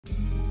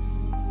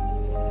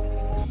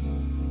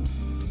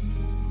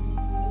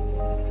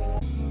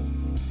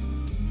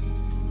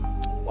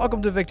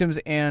Welcome to Victims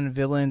and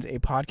Villains, a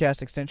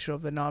podcast extension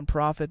of the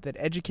nonprofit that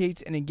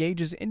educates and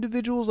engages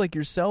individuals like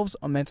yourselves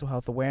on mental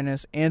health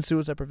awareness and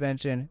suicide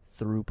prevention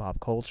through pop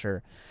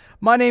culture.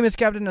 My name is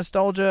Captain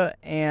Nostalgia,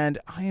 and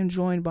I am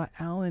joined by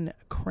Alan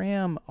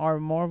Cram,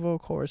 our Marvel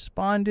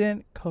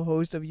correspondent,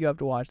 co-host of You Have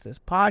to Watch This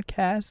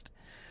podcast,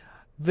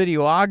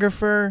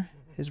 videographer.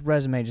 His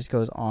resume just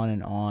goes on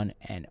and on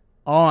and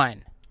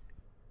on.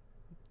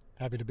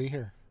 Happy to be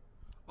here.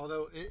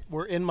 Although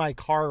we're in my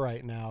car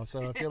right now,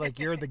 so I feel like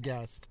you're the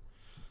guest.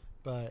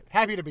 But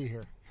happy to be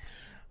here.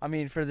 I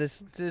mean, for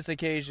this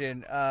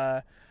occasion.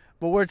 But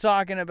we're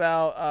talking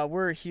about,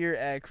 we're here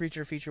at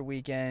Creature Feature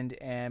Weekend,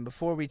 and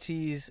before we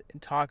tease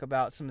and talk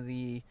about some of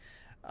the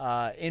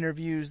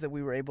interviews that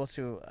we were able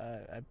to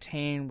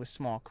obtain with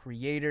small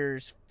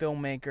creators,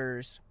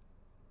 filmmakers,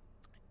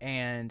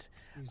 and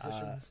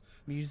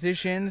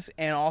musicians,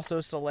 and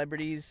also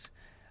celebrities,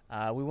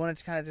 we wanted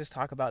to kind of just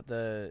talk about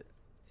the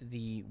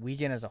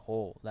weekend as a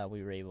whole that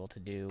we were able to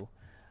do.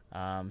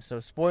 So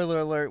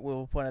spoiler alert,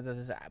 we'll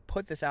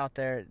put this out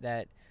there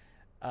that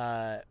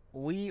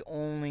we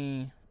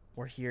only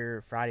were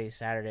here Friday,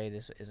 Saturday.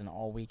 This is an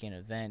all-weekend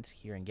event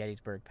here in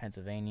Gettysburg,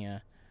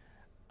 Pennsylvania.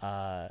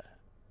 But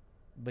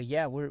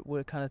yeah,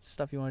 what kind of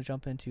stuff you want to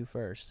jump into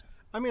first?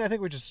 I mean, I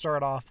think we just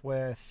start off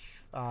with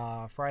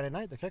Friday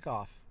night, the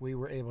kickoff. We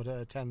were able to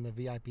attend the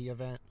VIP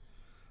event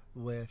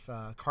with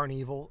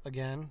Carnival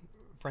again,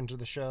 friends of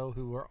the show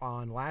who were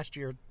on last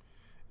year.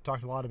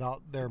 Talked a lot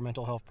about their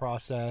mental health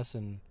process,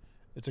 and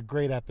it's a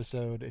great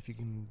episode if you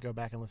can go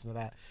back and listen to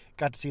that.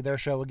 Got to see their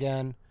show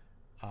again,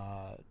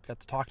 got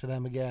to talk to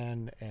them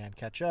again and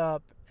catch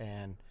up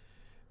and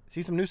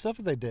see some new stuff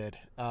that they did.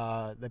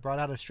 They brought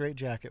out a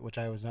straitjacket, which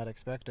I was not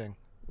expecting,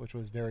 which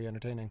was very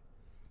entertaining.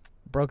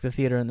 Broke the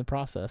theater in the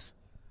process.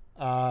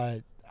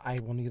 I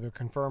will neither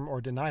confirm or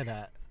deny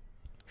that.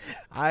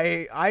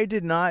 I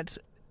did not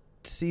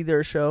see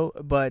their show,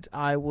 but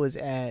I was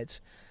at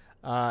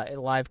a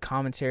live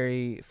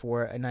commentary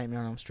for A Nightmare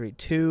on Elm Street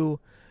 2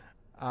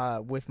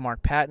 with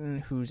Mark-Patton,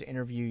 whose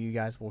interview you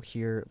guys will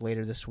hear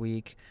later this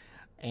week,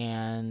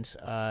 and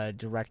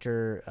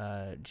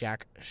director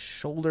Jack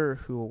Shoulder,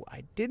 who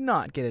I did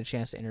not get a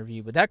chance to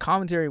interview, but that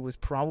commentary was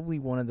probably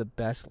one of the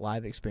best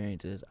live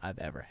experiences I've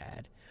ever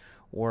had,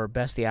 or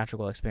best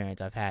theatrical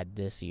experience I've had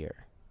this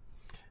year.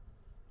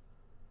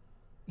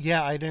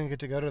 Yeah, I didn't get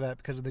to go to that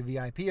because of the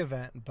VIP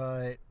event,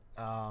 but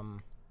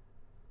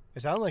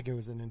it sounded like it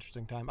was an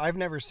interesting time. I've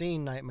never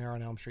seen Nightmare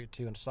on Elm Street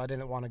 2, and so I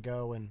didn't want to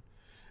go and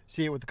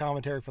see it with the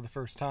commentary for the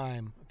first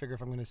time. I figure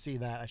if I'm going to see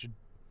that, I should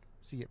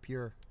see it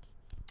pure.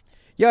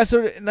 Yeah,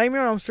 so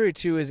Nightmare on Elm Street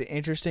 2 is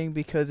interesting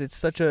because it's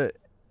such a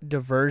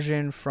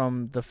diversion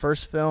from the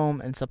first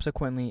film and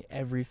subsequently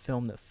every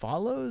film that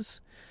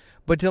follows.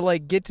 But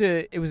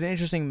to it was an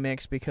interesting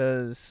mix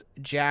because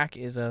Jack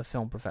is a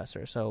film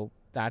professor, so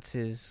that's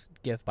his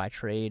gift by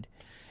trade.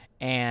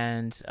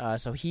 And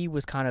so he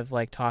was kind of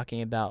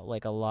talking about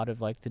a lot of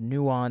the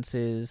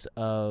nuances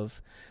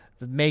of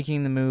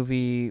making the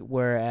movie,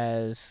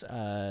 whereas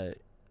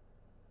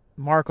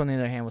Mark, on the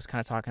other hand, was kind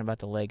of talking about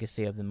the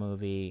legacy of the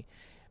movie,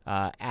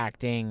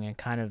 acting, and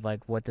kind of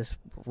what this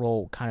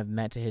role kind of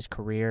meant to his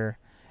career.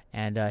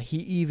 And he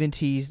even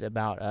teased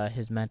about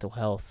his mental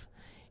health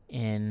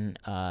in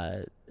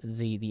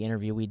the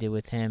interview we did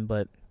with him.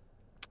 But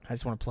I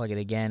just want to plug it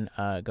again.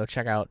 Go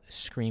check out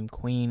Scream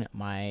Queen,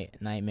 My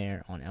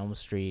Nightmare on Elm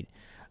Street.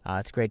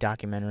 It's a great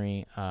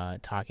documentary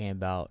talking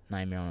about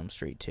Nightmare on Elm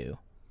Street 2.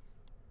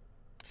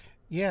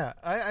 Yeah,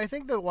 I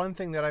think the one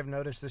thing that I've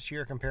noticed this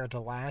year compared to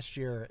last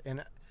year,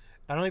 and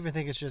I don't even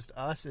think it's just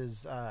us,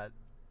 is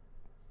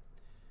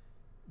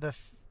the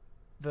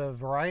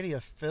variety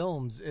of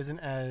films isn't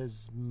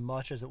as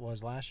much as it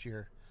was last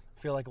year.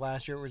 I feel like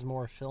last year it was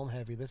more film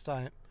heavy. This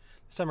time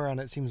around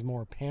it seems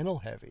more panel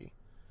heavy.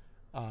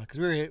 Because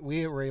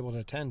we were able to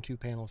attend 2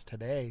 panels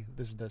today.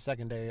 This is the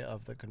second day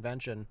of the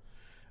convention.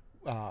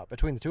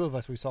 Between the two of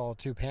us, we saw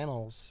 2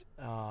 panels,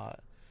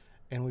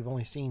 and we've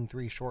only seen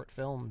 3 short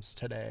films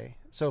today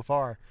so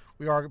far.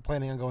 We are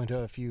planning on going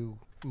to a few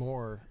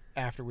more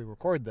after we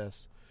record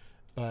this.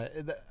 But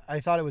I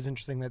thought it was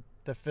interesting that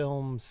the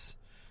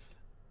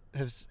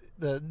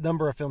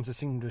number of films that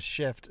seem to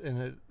shift,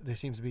 and there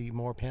seems to be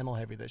more panel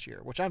heavy this year,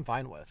 which I'm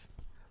fine with.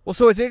 Well,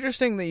 so it's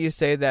interesting that you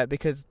say that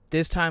because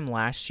this time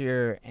last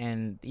year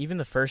and even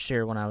the first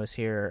year when I was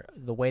here,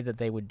 the way that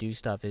they would do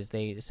stuff is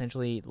they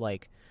essentially,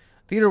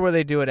 theater where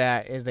they do it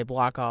at is they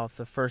block off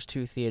the first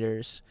 2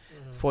 theaters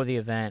for the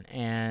event,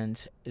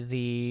 and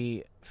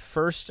the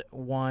first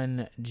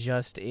one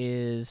just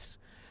is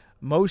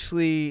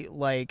mostly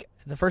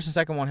the first and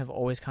second one have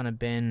always kind of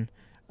been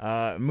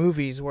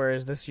movies,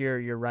 whereas this year,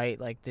 you're right,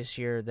 this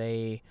year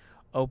they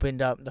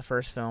opened up the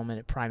first film and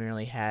it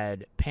primarily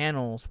had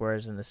panels,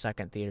 whereas in the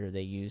second theater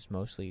they used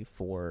mostly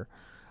for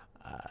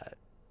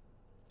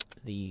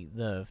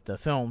the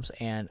films.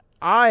 And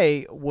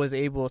I was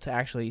able to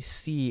actually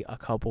see a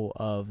couple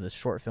of the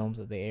short films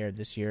that they aired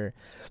this year.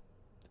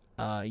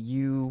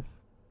 You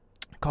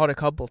caught a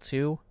couple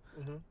too.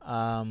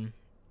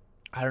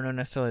 I don't know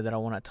necessarily that I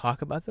want to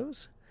talk about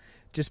those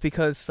just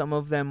because some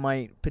of them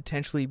might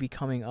potentially be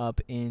coming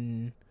up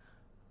in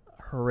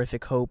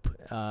Horrific Hope,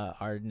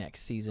 our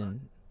next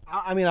season.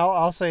 I mean,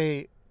 I'll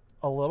say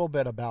a little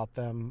bit about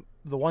them.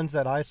 The ones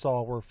that I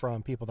saw were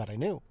from people that I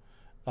knew,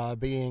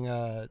 being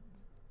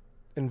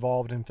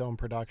involved in film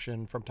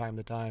production from time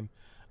to time.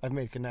 I've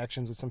made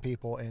connections with some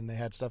people, and they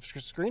had stuff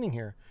screening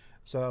here.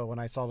 So when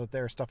I saw that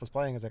their stuff was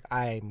playing, I was like,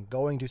 I'm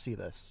going to see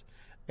this.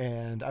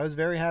 And I was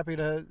very happy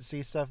to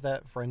see stuff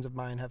that friends of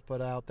mine have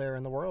put out there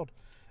in the world.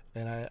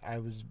 And I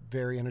was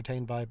very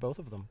entertained by both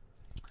of them.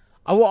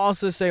 I will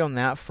also say on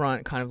that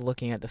front, kind of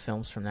looking at the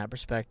films from that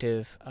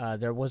perspective,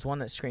 there was one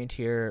that screened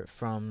here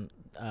from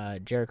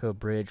Jericho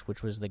Bridge,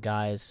 which was the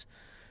guys,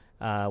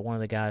 one of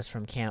the guys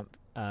from Camp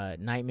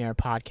Nightmare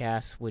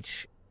podcast,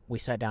 which we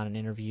sat down and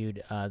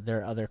interviewed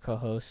their other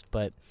co-host,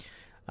 but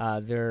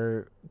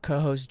their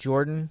co-host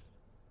Jordan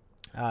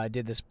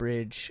did this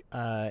bridge,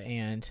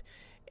 and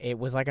it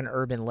was like an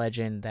urban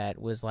legend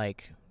that was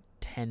like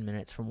 10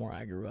 minutes from where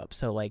I grew up.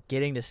 So like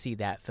getting to see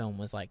that film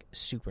was like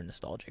super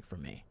nostalgic for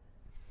me.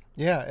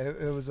 Yeah,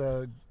 it was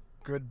a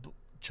good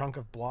chunk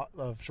of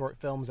short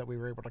films that we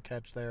were able to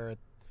catch there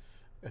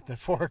at the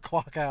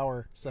 4:00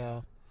 hour.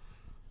 So,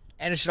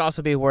 and it should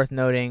also be worth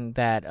noting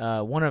that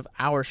one of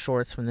our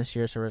shorts from this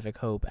year's Horrific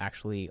Hope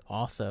actually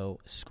also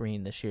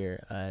screened this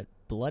year,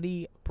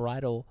 Bloody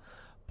Bridal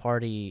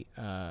Party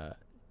 2,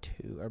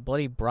 or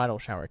Bloody Bridal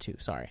Shower 2.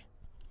 Sorry.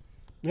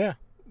 Yeah,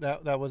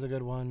 that was a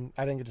good one.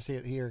 I didn't get to see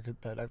it here,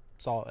 but I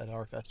saw it at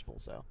our festival.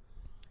 So,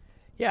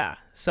 yeah.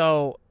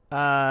 So.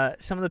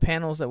 Some of the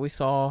panels that we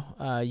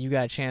saw, you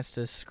got a chance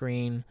to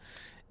screen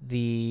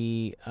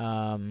the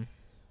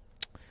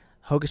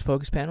Hocus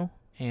Pocus panel,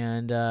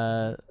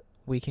 and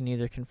we can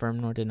neither confirm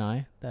nor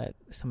deny that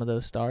some of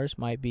those stars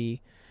might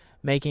be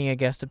making a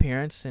guest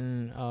appearance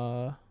in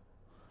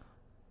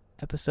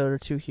episode or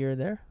two here or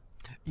there.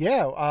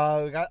 Yeah,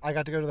 I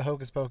got to go to the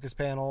Hocus Pocus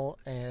panel,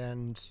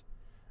 and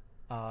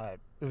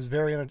it was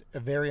a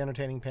very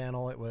entertaining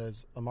panel. It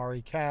was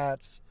Amari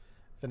Katz,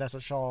 Vanessa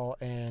Shaw,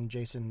 and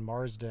Jason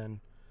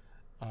Marsden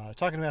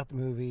talking about the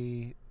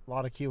movie. A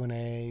lot of Q&A.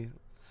 A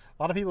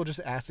lot of people just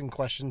asking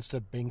questions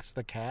to Binks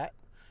the cat,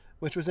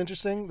 which was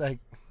interesting. Like,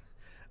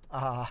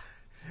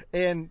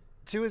 and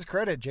to his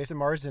credit, Jason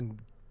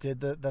Marsden did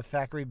the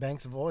Thackeray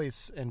Banks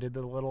voice and did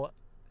the little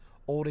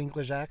old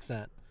English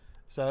accent.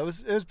 So it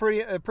was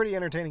a pretty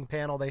entertaining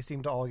panel. They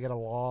seemed to all get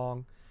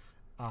along.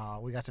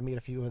 We got to meet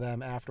a few of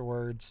them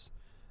afterwards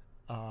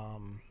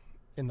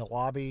in the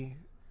lobby.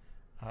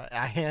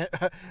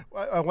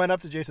 I went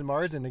up to Jason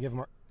Marsden to give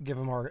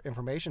him our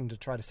information to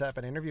try to set up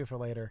an interview for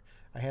later.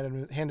 I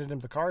handed him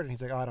the card, and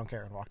he's like, "Oh, I don't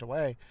care," and walked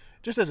away,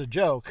 just as a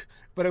joke.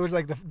 But it was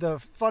like the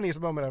funniest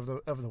moment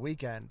of the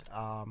weekend.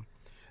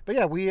 But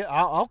yeah,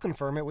 I'll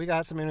confirm it. We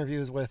got some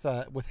interviews with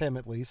him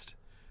at least,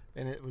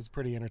 and it was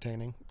pretty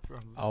entertaining.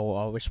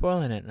 We're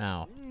spoiling it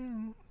now.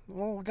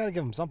 Well, we got to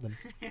give him something.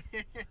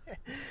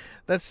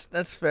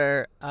 That's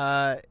fair.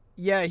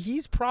 Yeah,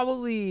 he's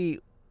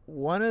probably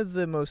one of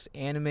the most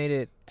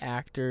animated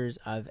actors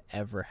I've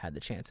ever had the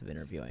chance of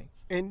interviewing.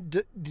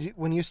 And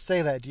when you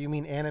say that, do you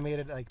mean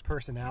animated like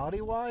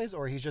personality-wise,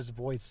 or he's just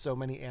voiced so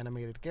many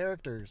animated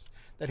characters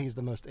that he's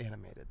the most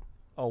animated?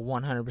 Oh,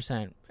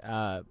 100%.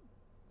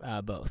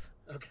 Both.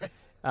 Okay.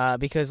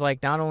 Because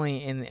like not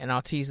only and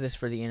I'll tease this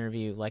for the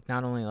interview, like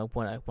not only like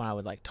when I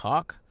would like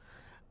talk.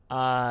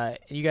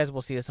 You guys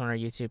will see this on our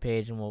YouTube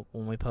page, and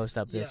when we post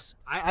up this.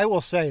 I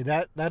will say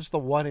that's the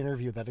one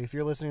interview that if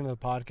you're listening to the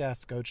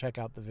podcast, go check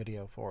out the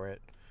video for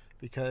it,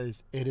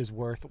 because it is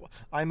worth.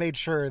 I made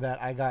sure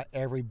that I got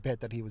every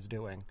bit that he was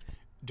doing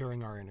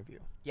during our interview.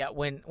 Yeah,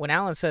 when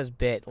Alan says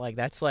bit, like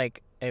that's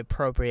like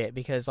appropriate,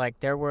 because like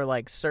there were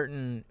like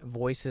certain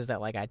voices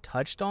that like I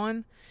touched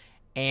on,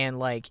 and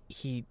like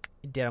he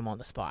did them on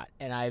the spot,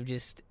 and I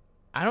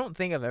don't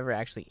think I've ever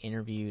actually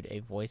interviewed a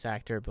voice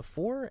actor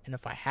before, and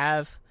if I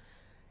have,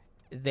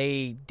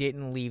 they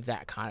didn't leave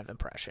that kind of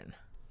impression.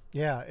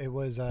 Yeah, it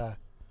was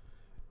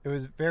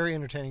very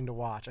entertaining to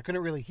watch. I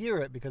couldn't really hear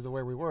it because of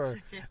where we were,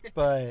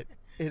 but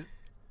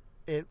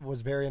it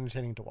was very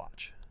entertaining to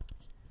watch.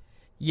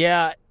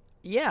 Yeah.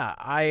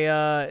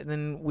 I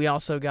then we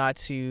also got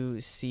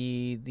to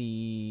see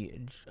the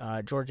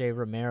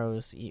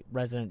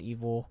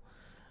George-a-Romero's-Resident-Evil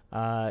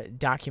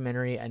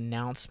documentary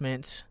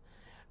announcement.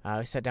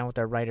 We sat down with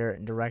our writer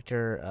and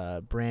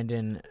director,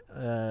 Brandon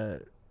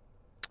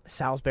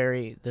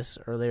Salisbury,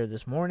 earlier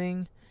this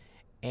morning,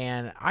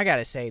 and I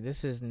gotta say,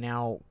 this is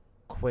now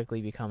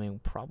quickly becoming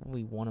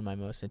probably one of my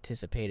most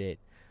anticipated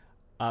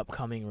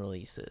upcoming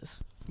releases.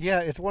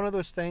 Yeah, it's one of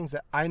those things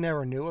that I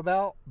never knew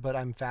about, but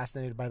I'm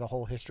fascinated by the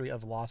whole history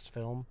of lost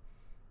film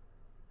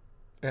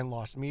and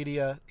lost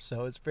media,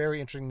 so it's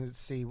very interesting to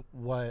see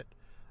what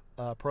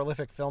a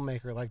prolific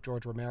filmmaker like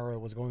George Romero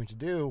was going to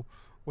do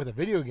with a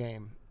video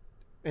game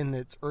in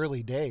its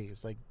early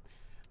days. Like,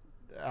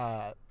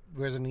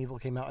 Resident Evil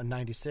came out in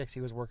 96.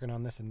 He was working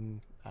on this in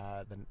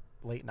the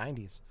late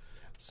 90s.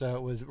 So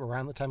it was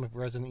around the time of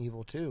Resident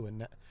Evil 2.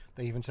 And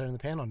they even said in the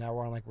panel, now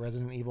we're on like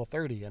Resident Evil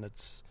 30. And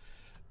it's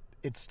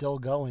still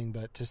going.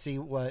 But to see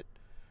what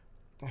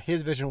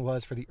his vision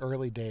was for the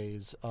early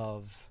days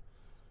of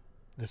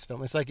this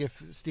film. It's like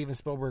if Steven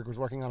Spielberg was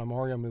working on a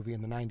Mario movie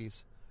in the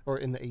 90s or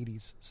in the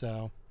 80s.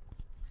 So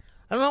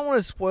I don't want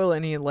to spoil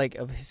any like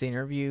of his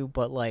interview,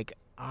 but like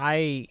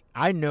I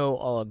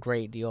know a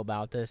great deal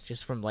about this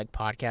just from like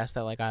podcasts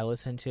that like I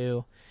listen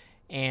to,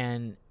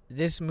 and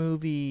this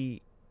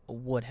movie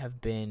would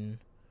have been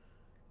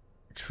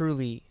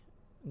truly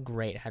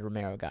great had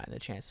Romero gotten a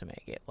chance to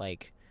make it.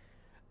 Like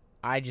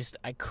I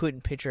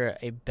couldn't picture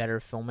a better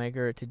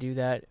filmmaker to do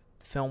that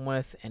film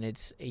with, and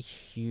it's a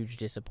huge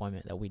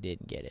disappointment that we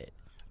didn't get it.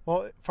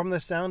 Well, from the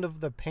sound of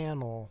the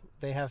panel,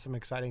 they have some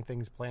exciting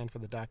things planned for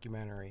the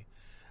documentary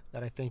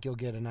that I think you'll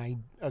get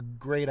a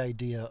great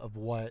idea of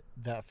what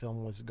that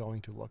film was going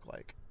to look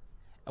like.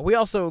 We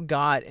also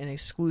got an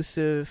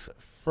exclusive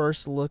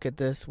first look at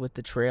this with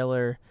the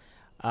trailer.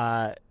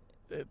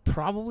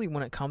 Probably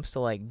when it comes to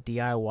like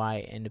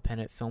DIY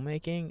independent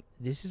filmmaking,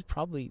 this is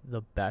probably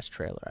the best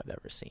trailer I've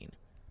ever seen.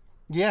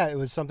 Yeah, it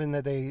was something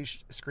that they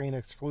screened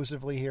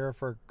exclusively here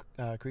for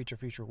Creature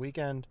Feature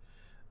Weekend.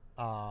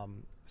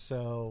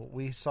 So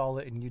we saw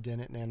it and you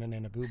didn't, Nana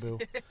Nana Boo Boo.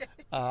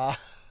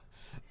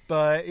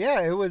 But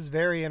yeah, it was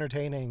very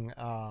entertaining.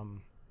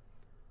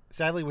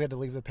 Sadly, we had to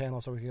leave the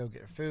panel so we could go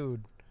get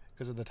food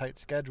because of the tight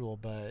schedule,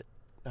 but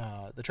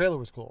the trailer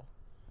was cool.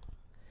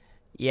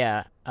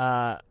 Yeah.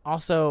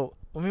 Also,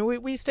 I mean,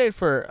 we stayed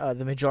for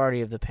the majority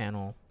of the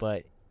panel,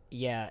 but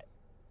yeah,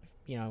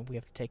 we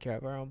have to take care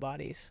of our own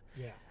bodies.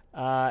 Yeah.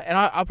 And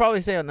I'll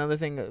probably say another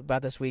thing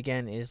about this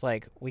weekend is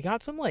like we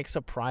got some like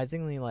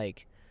surprisingly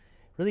like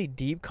really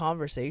deep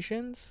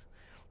conversations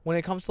when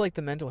it comes to like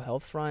the mental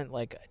health front.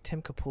 Like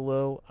Tim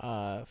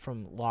Capullo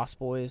from Lost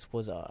Boys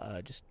was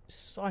just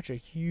such a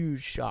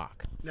huge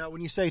shock. Now,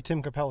 when you say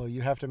Tim Capullo,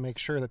 you have to make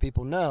sure that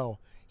people know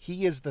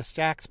he is the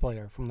sax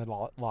player from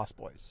the Lost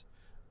Boys.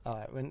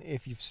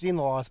 If you've seen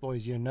the Lost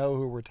Boys, you know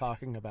who we're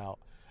talking about.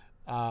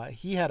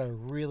 He had a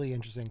really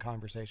interesting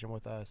conversation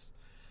with us.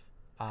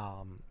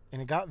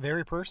 And it got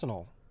very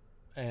personal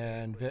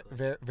and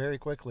very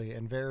quickly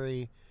and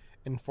very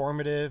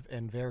informative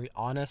and very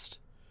honest,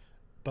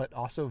 but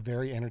also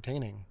very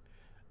entertaining.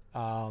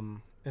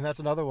 And that's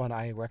another one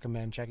I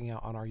recommend checking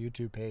out on our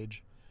YouTube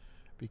page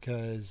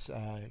because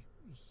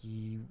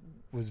he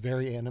was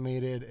very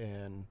animated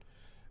and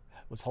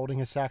was holding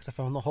his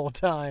saxophone the whole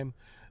time.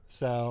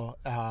 So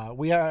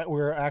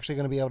we're actually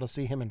going to be able to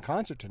see him in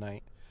concert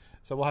tonight.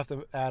 So we'll have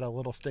to add a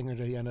little stinger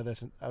to the end of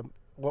this,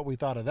 what we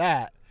thought of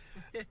that.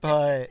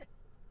 But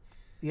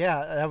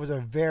yeah, that was a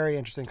very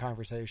interesting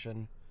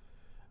conversation.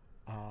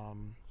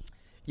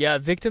 Yeah,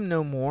 Victim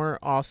No More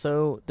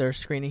also, they're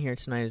screening here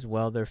tonight as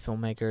well. They're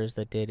filmmakers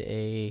that did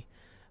a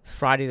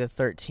Friday the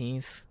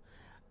 13th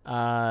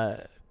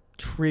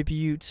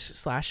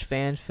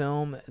tribute/fan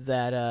film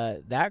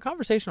that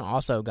conversation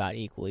also got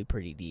equally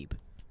pretty deep.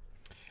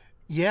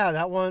 Yeah,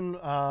 that one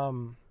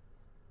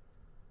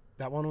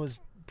was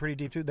pretty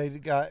deep too. They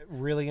got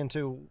really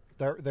into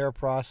their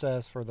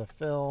process for the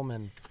film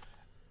and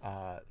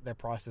their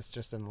process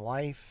just in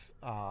life.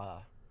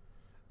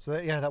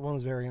 That one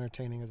was very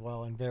entertaining as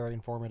well and very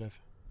informative.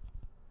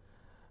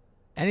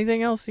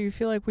 Anything else you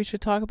feel like we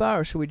should talk about,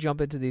 or should we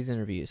jump into these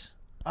interviews?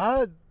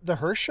 The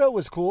Hearst show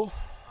was cool.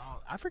 Oh,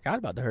 I forgot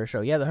about the Hearst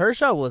show. Yeah, the Hearst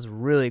show was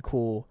really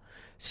cool.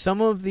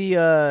 Some of the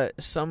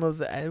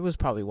it was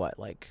probably what,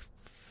 like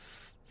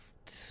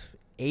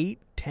 8,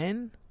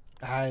 10?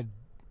 At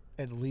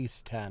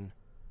least 10.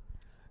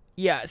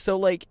 Yeah, so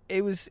like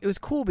it was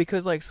cool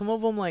because like some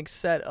of them like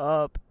set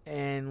up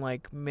and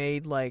like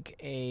made like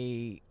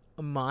a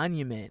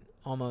monument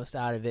almost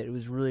out of it. It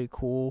was really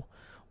cool.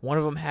 One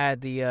of them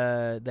had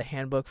the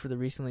handbook for the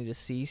recently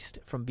deceased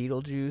from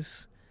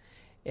Beetlejuice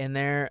in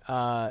there.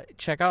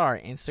 Check out our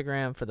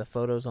Instagram for the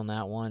photos on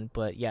that one.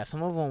 But yeah,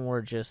 some of them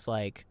were just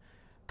like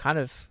kind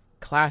of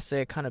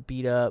classic, kind of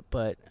beat up,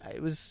 but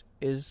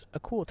is a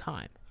cool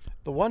time.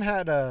 The one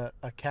had a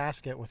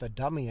casket with a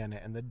dummy in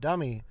it, and the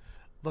dummy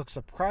looked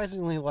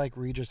surprisingly like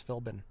Regis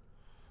Philbin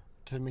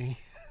to me.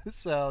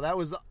 So that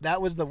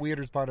was the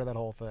weirdest part of that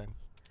whole thing.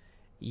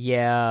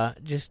 Yeah,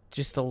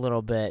 just a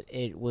little bit.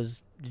 It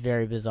was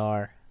very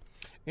bizarre.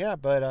 Yeah,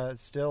 but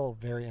still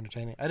very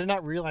entertaining. I did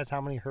not realize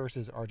how many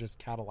hearses are just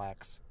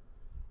Cadillacs.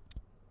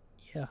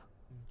 Yeah.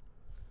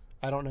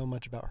 I don't know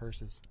much about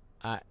hearses.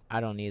 I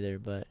don't either,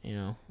 but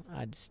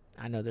I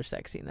know they're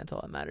sexy, and that's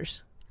all that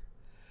matters.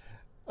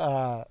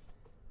 I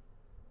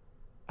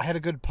had a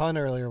good pun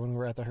earlier when we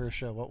were at the Hearst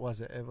show. What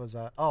was it? It was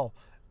as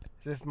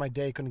if my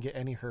day couldn't get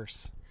any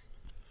hearse.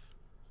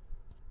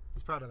 I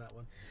was proud of that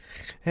one.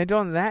 And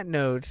on that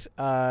note,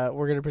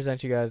 we're going to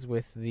present you guys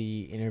with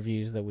the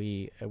interviews that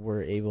we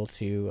were able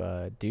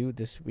to do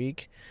this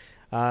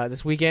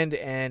weekend.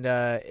 And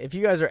if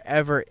you guys are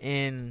ever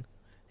in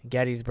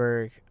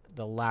Gettysburg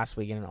the last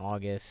weekend in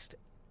August,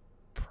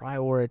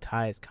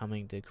 prioritize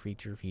coming to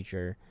Creature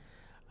Feature.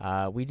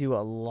 We do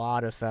a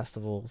lot of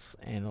festivals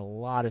and a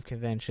lot of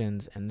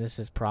conventions, and this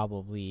is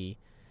probably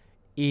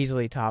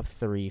easily top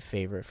 3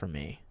 favorite for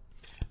me.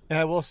 And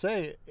I will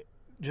say,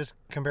 just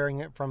comparing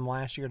it from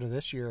last year to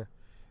this year,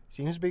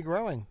 seems to be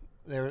growing.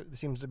 There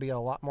seems to be a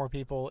lot more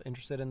people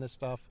interested in this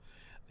stuff.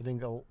 I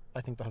think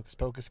the Hocus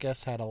Pocus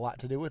guests had a lot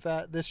to do with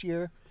that this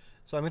year.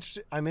 So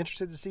I'm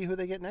interested to see who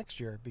they get next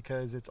year,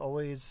 because it's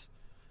always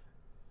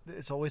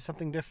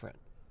something different.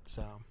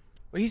 So.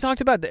 Well, he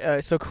talked about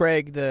so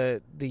Craig,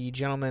 the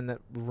gentleman that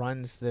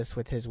runs this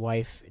with his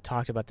wife,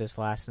 talked about this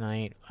last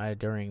night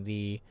during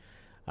the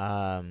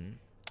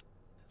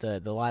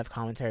live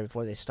commentary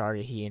before they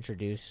started. He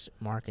introduced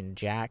Mark and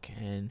Jack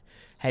and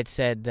had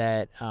said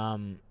that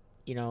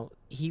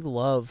he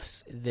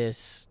loves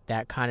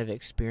that kind of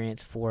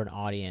experience for an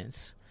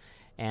audience.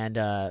 And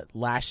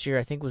last year,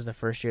 I think, was the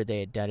first year they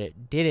had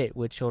did it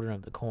with Children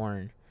of the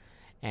Corn,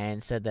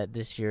 and said that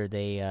this year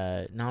they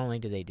not only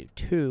did they do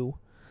 2.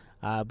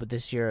 But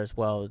this year as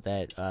well,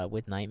 that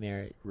with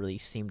Nightmare, it really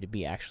seemed to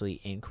be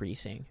actually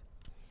increasing.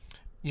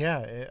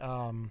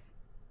 Yeah,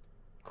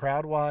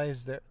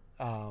 crowd-wise, there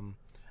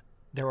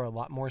were a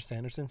lot more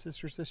Sanderson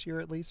sisters this year,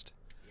 at least.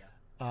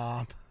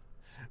 Yeah.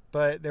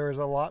 But there was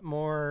a lot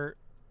more.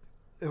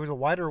 There was a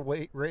wider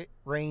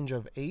range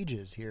of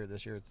ages here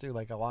this year too.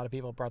 Like, a lot of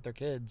people brought their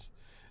kids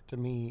to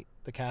meet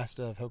the cast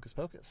of Hocus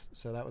Pocus,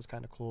 so that was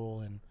kind of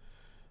cool. And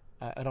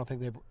I don't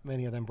think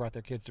many of them brought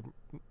their kids to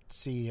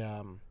see.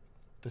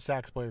 The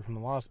sax player from the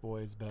Lost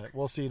Boys, but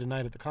we'll see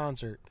tonight at the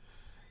concert.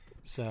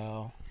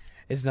 So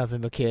it's nothing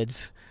but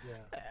kids.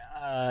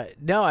 Yeah.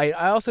 No, I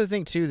also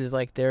think too.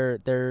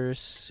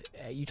 There's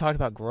you talked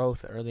about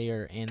growth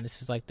earlier, and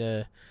this is like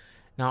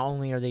not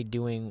only are they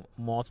doing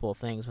multiple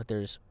things, but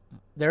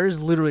there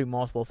is literally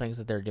multiple things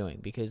that they're doing,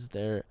 because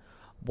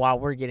while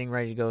we're getting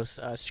ready to go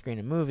screen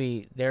a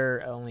movie,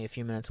 they're only a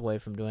few minutes away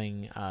from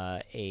doing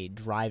a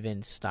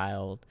drive-in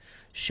styled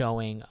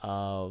showing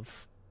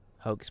of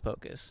Hocus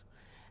Pocus.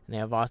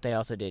 And they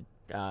also did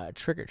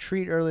Trick or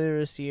Treat earlier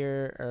this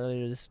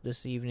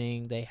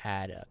evening. They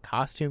had a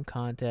costume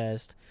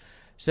contest.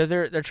 So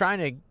they're trying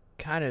to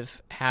kind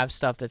of have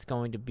stuff that's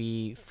going to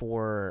be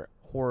for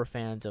horror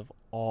fans of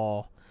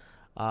all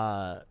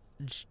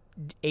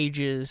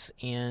ages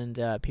and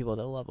people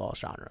that love all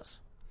genres.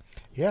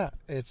 Yeah,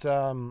 it's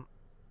I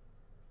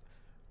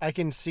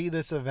can see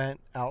this event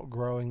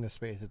outgrowing the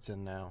space it's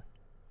in now,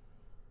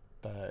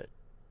 but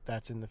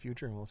that's in the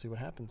future, and we'll see what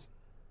happens.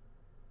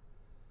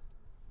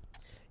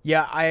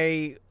 Yeah,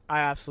 I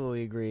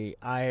absolutely agree.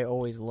 I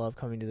always love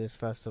coming to this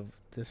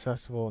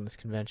festival and this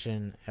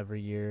convention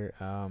every year.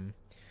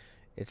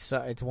 It's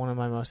one of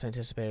my most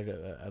anticipated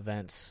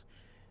events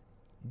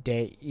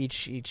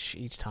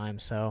each time.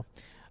 So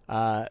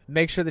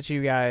make sure that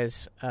you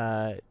guys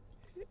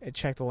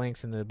check the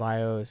links in the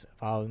bios,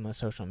 follow them on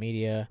social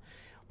media.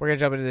 We're gonna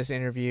jump into this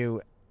interview.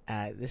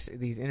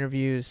 These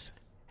interviews.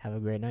 Have a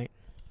great night.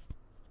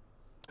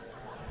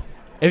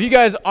 If you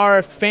guys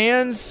are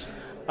fans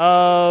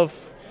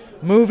of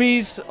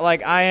movies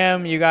like I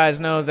am, you guys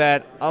know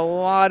that a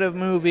lot of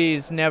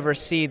movies never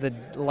see the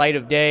light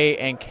of day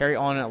and carry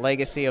on a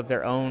legacy of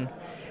their own.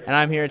 And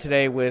I'm here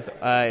today with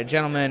a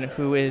gentleman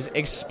who is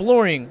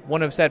exploring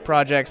one of said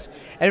projects,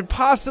 and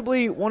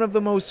possibly one of the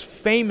most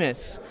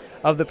famous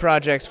of the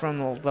projects from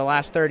the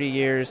last 30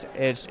 years.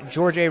 It's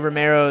George A.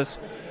 Romero's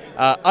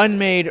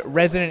unmade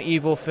Resident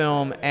Evil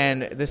film,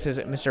 and this is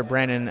Mr.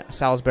 Brandon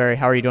Salisbury.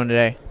 How are you doing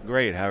today?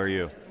 Great. How are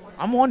you?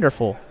 I'm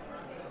wonderful.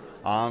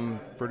 I'm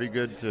pretty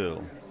good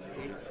too.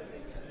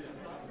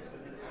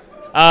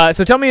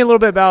 So tell me a little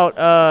bit about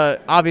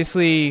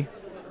obviously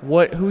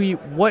what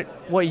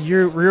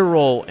your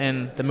role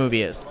in the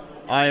movie is.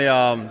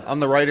 I'm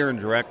the writer and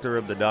director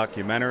of the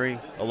documentary,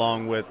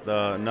 along with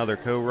another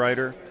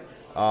co-writer.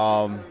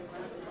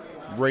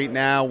 Right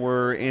now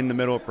we're in the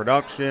middle of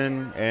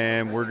production,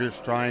 and we're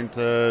just trying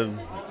to,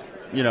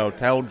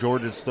 tell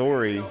George's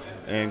story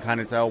and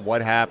kind of tell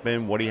what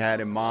happened, what he had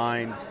in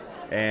mind,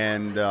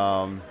 and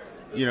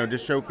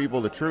just show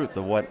people the truth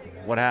of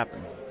what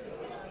happened.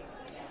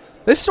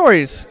 This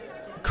story's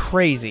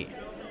crazy.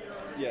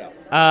 Yeah.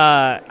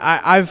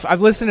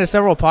 I've listened to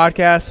several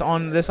podcasts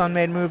on this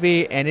unmade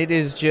movie, and it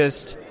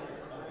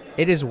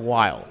is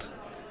wild.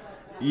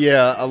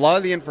 Yeah, a lot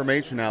of the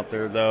information out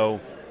there, though,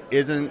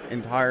 isn't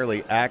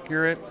entirely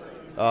accurate.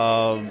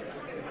 More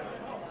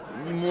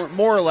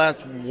or less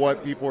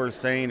what people are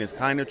saying is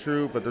kind of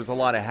true, but there's a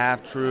lot of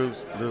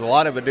half-truths. There's a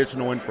lot of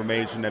additional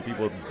information that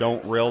people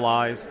don't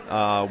realize.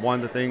 One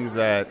of the things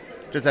that,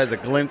 just as a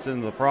glimpse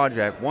into the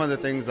project, one of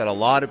the things that a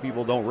lot of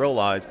people don't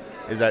realize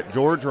is that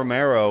George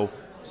Romero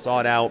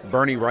sought out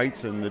Bernie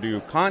Wrightson to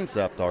do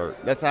concept art.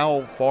 That's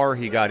how far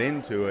he got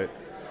into it.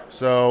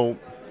 So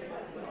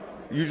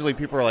usually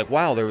people are like,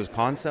 wow, there was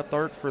concept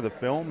art for the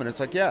film? And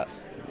it's like,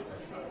 yes.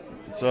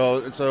 So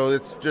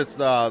it's just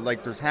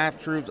like there's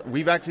half-truths.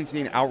 We've actually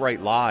seen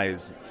outright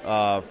lies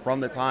from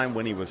the time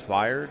when he was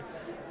fired.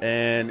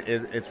 And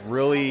it's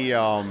really,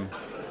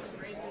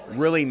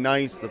 really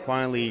nice to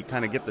finally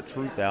kind of get the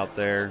truth out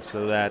there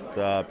so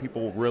that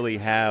people really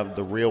have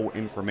the real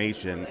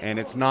information. And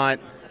it's not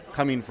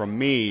coming from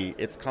me,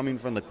 it's coming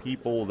from the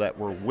people that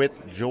were with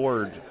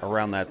George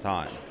around that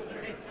time.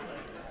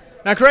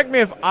 Now, correct me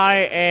if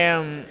I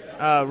am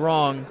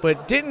wrong,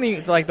 but didn't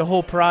the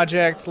whole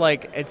project,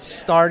 like, it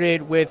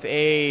started with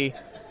a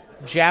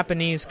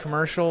Japanese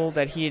commercial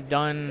that he had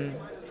done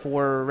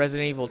for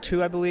Resident Evil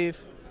 2, I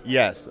believe?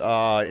 Yes. In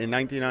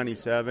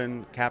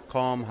 1997,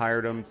 Capcom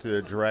hired him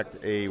to direct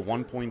a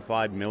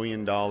 $1.5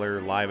 million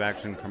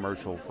live-action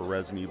commercial for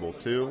Resident Evil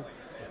 2.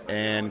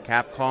 And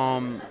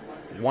Capcom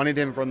wanted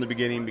him from the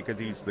beginning because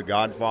he's the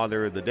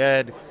godfather of the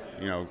dead,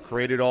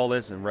 created all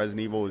this, and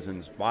Resident Evil was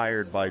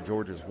inspired by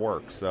George's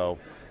work. So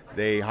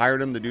they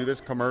hired him to do this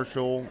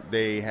commercial.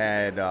 They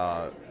had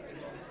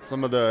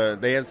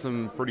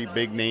some pretty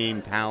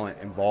big-name talent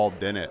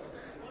involved in it.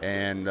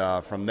 And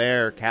from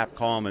there,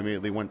 Capcom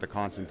immediately went to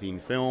Constantine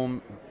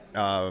Film,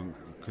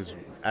 because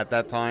at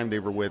that time they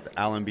were with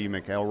Alan B.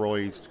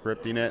 McElroy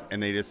scripting it,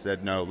 and they just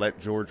said, no, let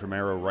George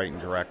Romero write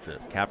and direct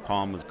it.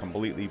 Capcom was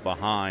completely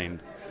behind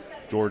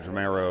George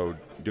Romero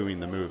doing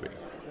the movie.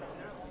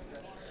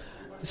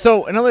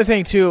 So another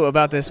thing, too,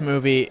 about this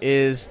movie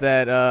is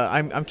that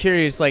I'm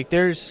curious, like,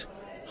 there's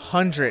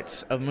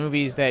hundreds of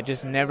movies that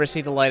just never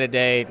see the light of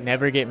day,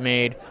 never get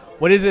made.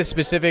 What is it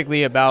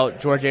specifically about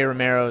George A.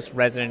 Romero's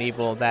Resident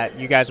Evil that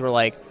you guys were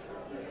like,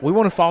 we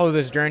want to follow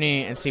this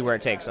journey and see where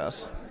it takes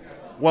us?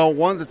 Well,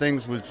 one of the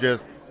things was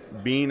just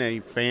being a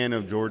fan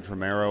of George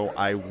Romero.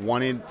 I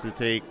wanted to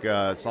take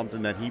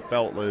something that he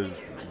felt was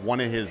one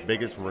of his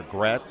biggest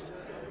regrets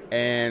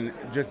and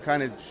just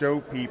kind of show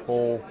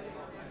people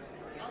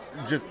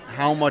just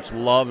how much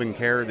love and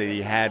care that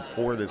he had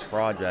for this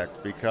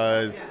project,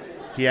 because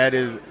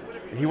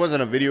he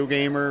wasn't a video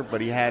gamer,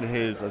 but he had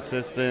his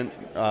assistant,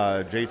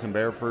 Jason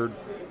Bareford,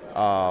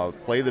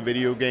 play the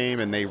video game,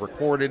 and they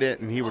recorded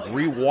it, and he would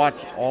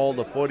rewatch all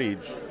the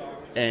footage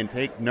and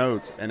take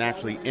notes and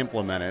actually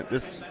implement it.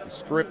 This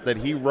script that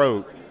he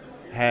wrote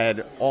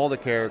had all the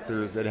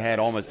characters. It had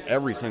almost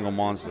every single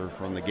monster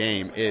from the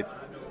game. It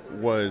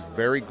was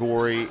very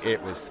gory.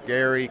 It was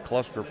scary,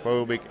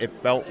 claustrophobic. It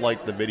felt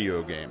like the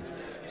video game.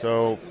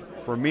 So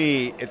for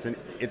me,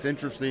 it's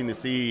interesting to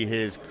see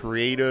his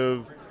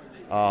creative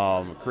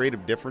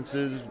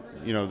differences,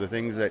 the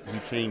things that he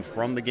changed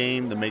from the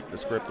game to make the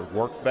script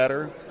work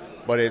better.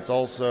 But it's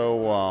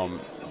also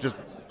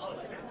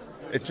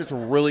it's just a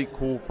really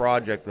cool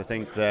project to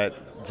think that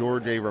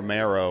George A.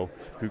 Romero,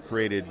 who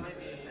created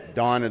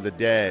Dawn of the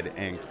Dead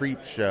and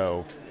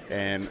Creepshow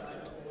and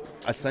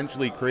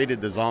essentially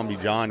created the zombie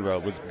genre,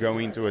 was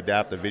going to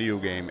adapt a video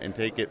game and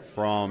take it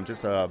from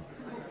just a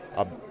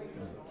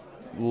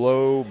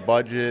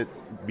low-budget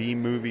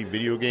B-movie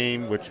video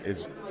game, which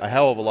is a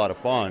hell of a lot of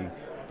fun,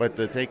 but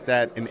to take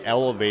that and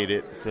elevate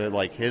it to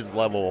like his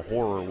level of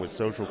horror with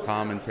social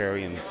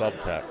commentary and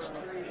subtext.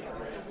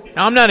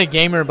 Now, I'm not a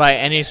gamer by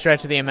any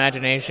stretch of the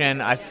imagination.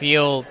 I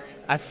feel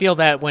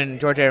that when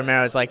George A.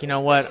 Romero is like, you know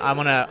what, I'm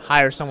going to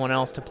hire someone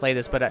else to play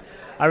this, but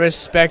I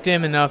respect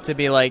him enough to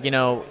be like,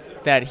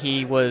 that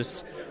he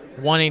was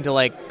wanting to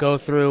like go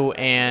through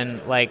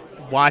and like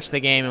watch the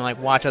game and like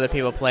watch other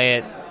people play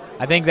it.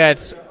 I think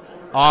that's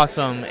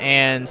awesome.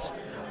 And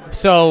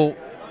so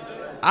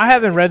I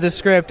haven't read the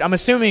script. I'm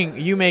assuming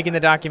you making the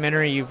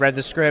documentary, you've read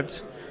the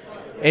script.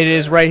 It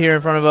is right here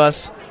in front of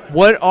us.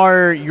 What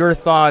are your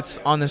thoughts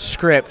on the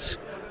script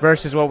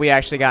versus what we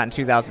actually got in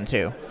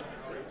 2002?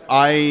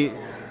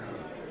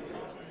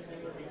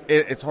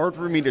 It's hard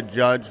for me to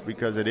judge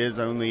because it is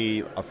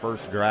only a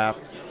first draft.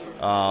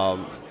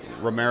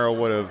 Romero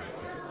would have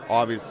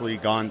obviously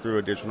gone through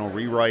additional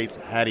rewrites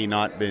had he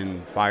not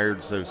been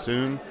fired so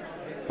soon.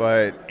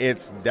 But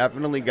it's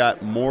definitely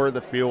got more of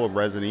the feel of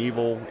Resident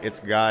Evil. It's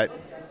got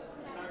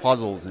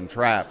puzzles and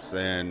traps,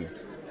 and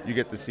you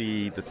get to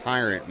see the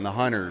tyrant and the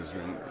hunters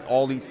and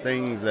all these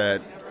things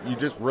that you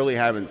just really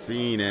haven't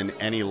seen in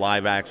any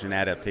live-action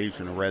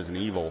adaptation of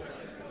Resident Evil.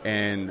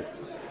 And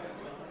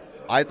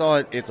I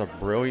thought it's a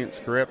brilliant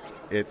script.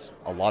 It's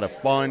a lot of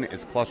fun.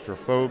 It's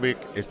claustrophobic.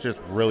 It's just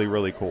really,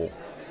 really cool.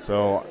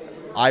 So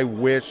I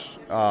wish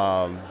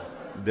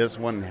this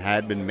one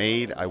had been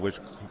made. I wish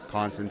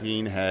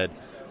Constantine had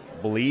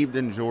believed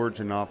in George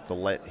enough to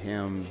let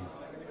him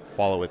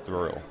follow it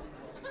through.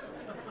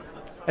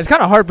 It's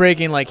kind of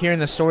heartbreaking, like, hearing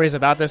the stories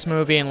about this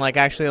movie and, like,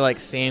 actually, like,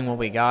 seeing what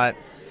we got.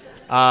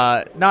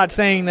 Not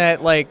saying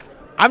that, like,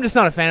 I'm just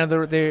not a fan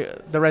of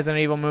the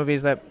Resident Evil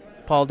movies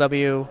that Paul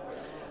W.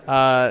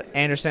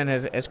 Anderson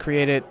has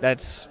created.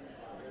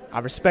 I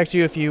respect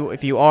you if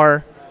you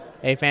are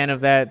a fan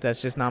of that.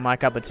 That's just not my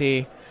cup of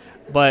tea.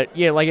 But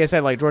yeah, like I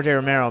said, like George A.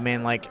 Romero,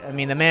 man, like, I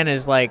mean, the man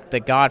is like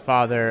the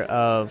godfather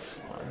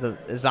of the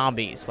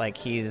zombies. Like,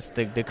 he's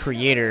the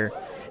creator,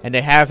 and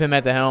to have him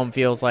at the helm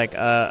feels like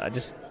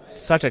just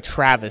such a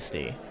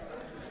travesty.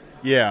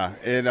 Yeah,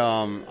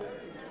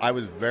 I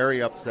was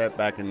very upset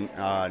back in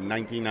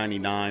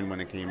 1999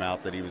 when it came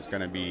out that he was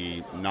going to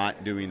be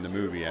not doing the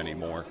movie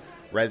anymore.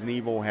 Resident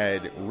Evil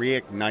had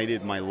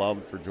reignited my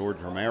love for George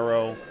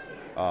Romero.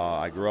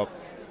 I grew up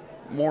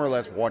more or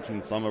less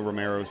watching some of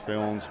Romero's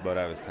films, but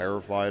I was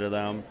terrified of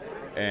them.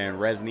 And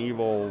Resident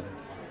Evil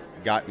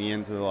got me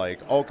into,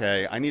 like,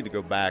 okay, I need to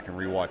go back and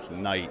rewatch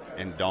Night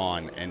and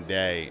Dawn and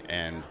Day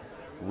and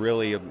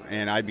really,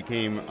 and I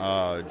became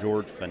a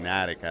George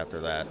fanatic after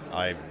that.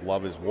 I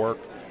love his work,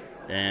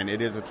 and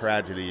it is a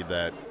tragedy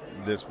that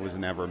this was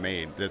never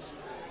made. This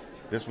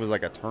was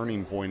like a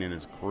turning point in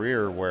his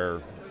career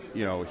where,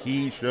 you know,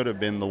 he should have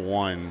been the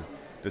one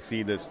to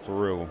see this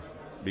through,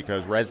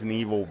 because Resident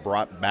Evil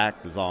brought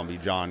back the zombie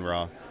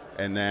genre,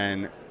 and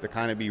then to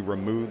kind of be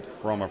removed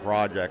from a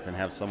project and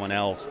have someone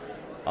else,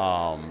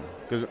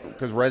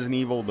 because Resident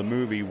Evil, the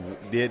movie,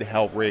 did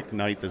help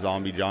reignite the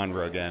zombie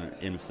genre again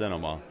in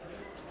cinema,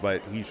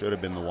 but he should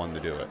have been the one to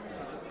do it.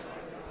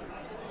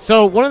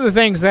 So one of the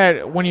things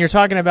that when you're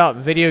talking about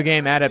video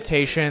game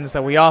adaptations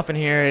that we often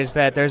hear is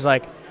that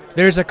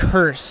there's a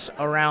curse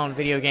around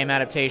video game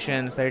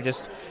adaptations. They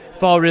just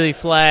fall really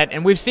flat,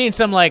 and we've seen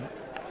some like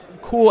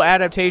cool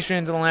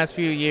adaptations in the last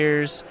few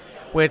years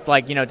with,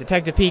 like, you know,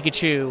 Detective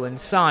Pikachu and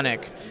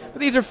Sonic, but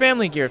these are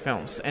Family Gear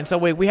films, and so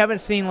we haven't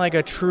seen like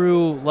a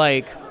true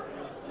like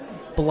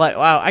blood.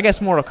 Well, I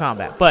guess Mortal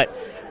Kombat. But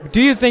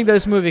do you think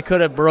this movie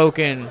could have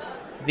broken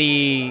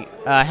the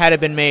had it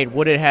been made?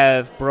 Would it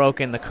have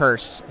broken the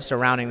curse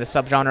surrounding the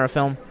subgenre of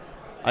film?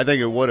 I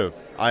think it would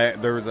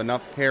have. There was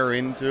enough care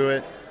into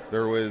it.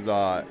 There was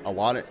a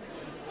lot of.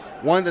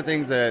 One of the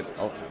things that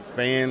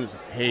fans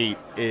hate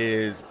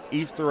is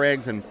Easter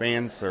eggs and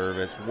fan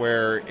service,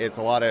 where it's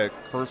a lot of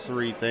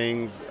cursory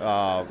things,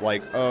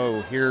 like,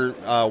 oh, here,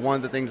 one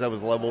of the things that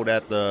was leveled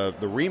at the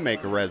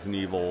remake of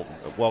Resident Evil,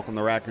 Welcome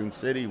to Raccoon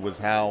City, was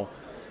how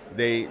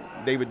they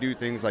would do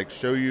things like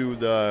show you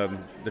the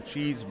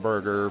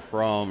cheeseburger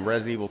from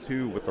Resident Evil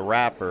 2 with the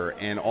wrapper,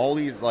 and all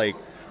these, like,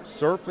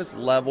 surface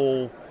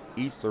level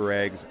Easter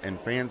eggs and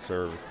fan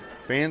service.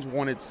 Fans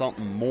wanted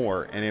something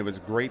more, and it was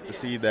great to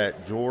see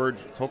that George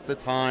took the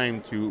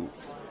time to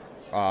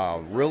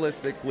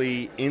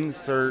realistically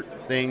insert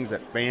things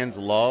that fans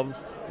love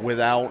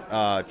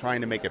without trying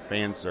to make it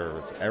fan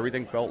service.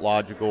 Everything felt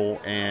logical,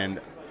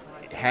 and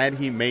had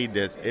he made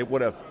this, it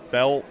would have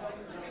felt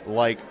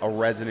like a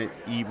Resident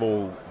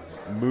Evil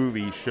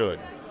movie should.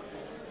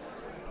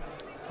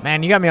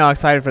 Man, you got me all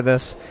excited for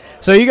this.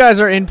 So you guys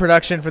are in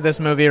production for this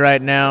movie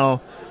right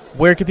now.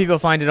 Where can people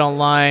find it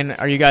online?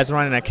 Are you guys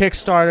running a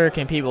Kickstarter?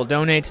 Can people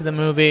donate to the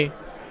movie?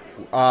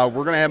 We're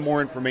going to have more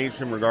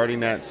information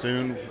regarding that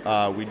soon.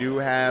 We do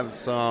have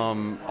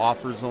some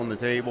offers on the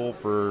table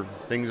for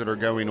things that are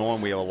going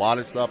on. We have a lot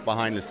of stuff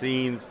behind the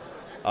scenes.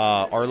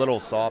 Our little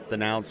soft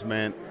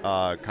announcement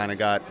kind of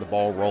got the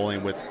ball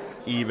rolling with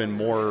even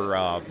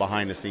more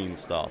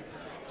behind-the-scenes stuff.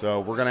 So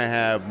we're going to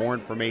have more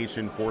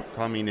information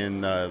forthcoming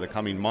in the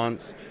coming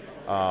months.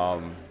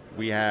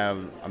 We have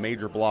a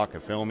major block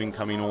of filming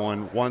coming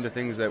on. One of the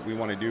things that we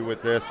want to do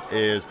with this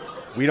is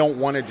we don't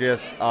want to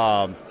just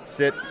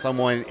sit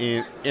someone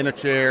in a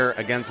chair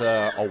against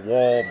a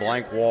wall,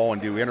 blank wall,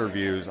 and do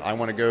interviews. I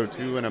want to go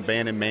to an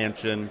abandoned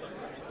mansion,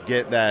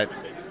 get that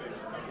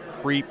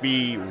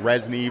creepy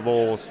Resident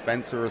Evil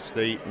Spencer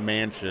Estate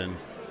mansion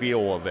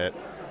feel of it,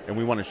 and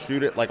we want to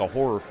shoot it like a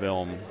horror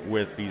film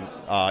with these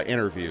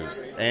interviews.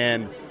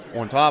 And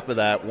on top of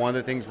that, one of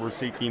the things we're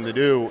seeking to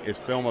do is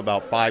film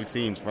about 5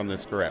 scenes from the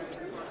script.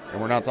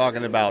 And we're not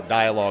talking about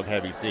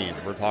dialogue-heavy scenes.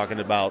 We're talking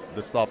about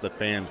the stuff that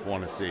fans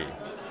want to see.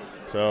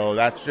 So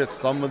that's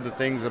just some of the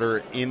things that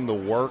are in the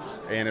works,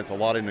 and it's a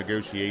lot of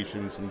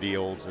negotiations and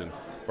deals.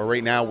 But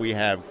right now we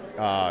have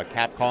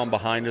Capcom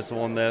behind us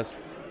on this.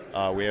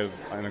 We have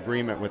an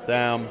agreement with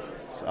them.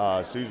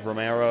 Suze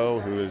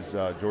Romero, who is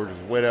George's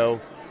widow,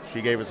 she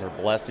gave us her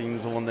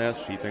blessings on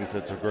this. She thinks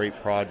it's a great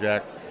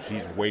project.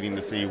 She's waiting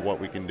to see what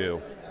we can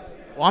do.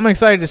 Well, I'm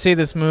excited to see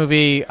this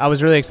movie. I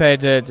was really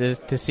excited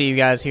to see you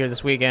guys here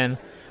this weekend.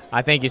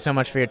 I thank you so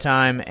much for your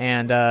time,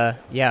 and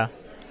yeah.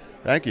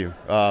 Thank you.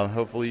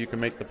 Hopefully you can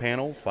make the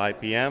panel, 5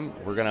 p.m.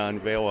 We're going to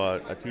unveil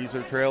a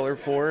teaser trailer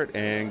for it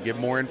and give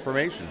more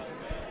information.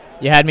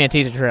 You had me a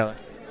teaser trailer.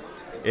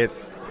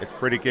 It's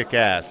pretty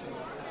kick-ass.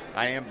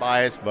 I am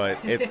biased, but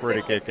it's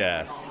pretty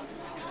kick-ass.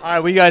 All right,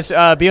 well, you guys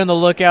be on the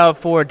lookout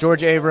for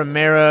George A.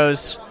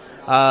 Romero's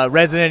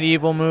Resident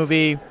Evil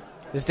movie.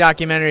 This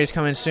documentary is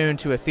coming soon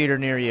to a theater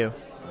near you.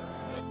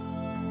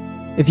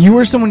 If you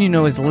or someone you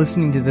know is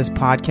listening to this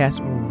podcast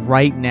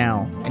right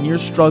now and you're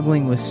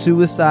struggling with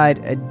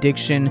suicide,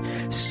 addiction,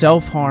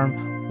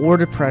 self-harm, or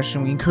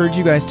depression, we encourage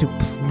you guys to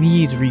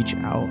please reach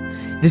out.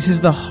 This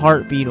is the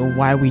heartbeat of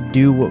why we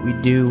do what we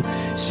do.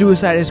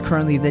 Suicide is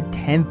currently the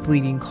 10th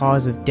leading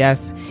cause of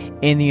death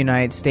in the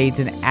United States,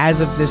 and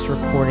as of this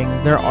recording,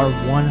 there are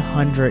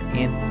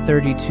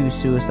 132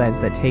 suicides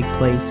that take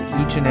place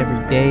each and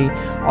every day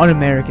on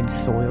American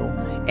soil.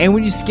 And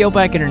when you scale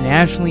back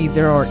internationally,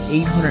 there are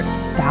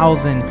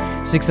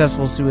 800,000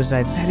 successful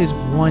suicides. That is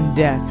one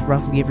death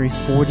roughly every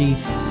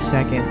 40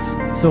 seconds.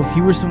 So if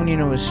you or someone you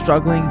know is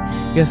struggling,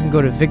 you guys can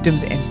go to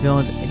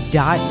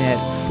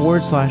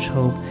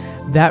victimsandvillains.net/hope.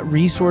 That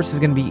resource is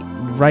going to be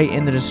right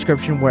in the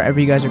description wherever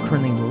you guys are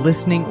currently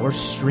listening or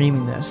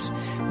streaming this.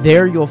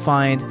 There you'll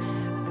find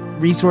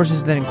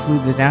resources that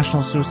include the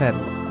National Suicide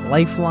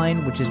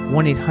Lifeline, which is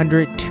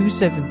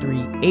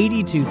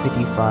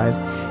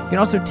 1-800-273-8255. You can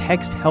also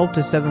text HELP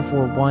to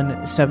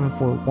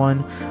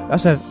 741-741. We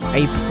also have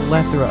a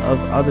plethora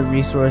of other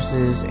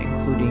resources,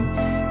 including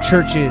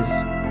churches,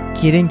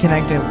 getting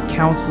connected with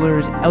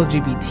counselors,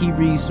 LGBT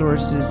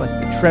resources like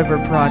the Trevor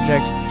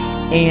Project,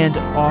 and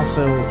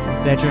also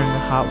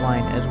veteran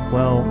hotline as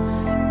well.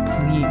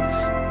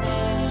 Please,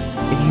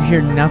 if you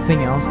hear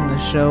nothing else in the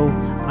show,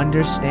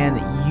 understand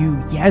that you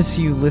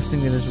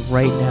listening to this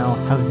right now,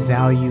 have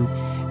value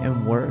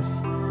and worth.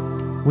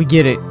 We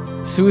get it.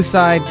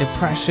 Suicide,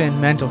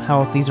 depression, mental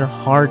health, these are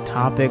hard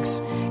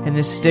topics, and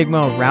the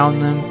stigma around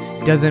them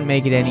doesn't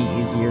make it any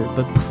easier.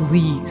 But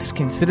please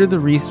consider the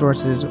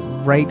resources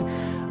right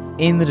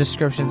in the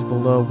descriptions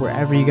below,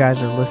 wherever you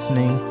guys are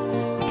listening,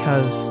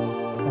 because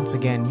once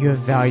again, you have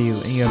value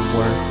and you have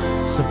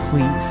worth. So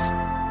please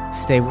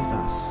stay with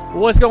us.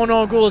 What's going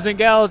on, ghouls and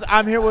gals?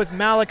 I'm here with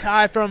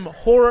Malachi from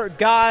Horror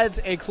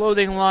Gods, a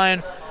clothing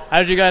line,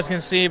 as you guys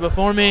can see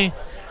before me,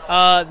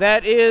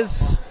 that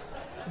is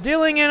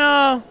dealing in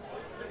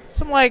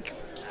some like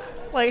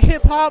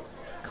hip hop,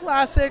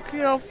 classic,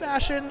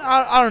 fashion.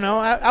 I don't know.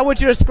 How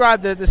would you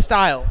describe the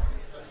style?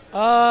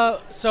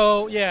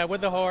 So yeah,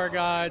 with the Horror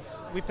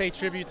Gods, we pay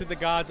tribute to the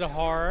gods of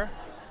horror.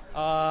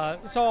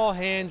 It's all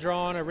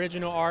hand-drawn,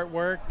 original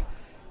artwork.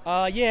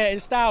 Yeah,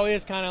 his style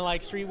is kind of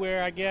like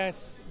streetwear, I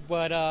guess,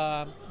 but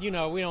we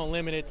don't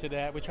limit it to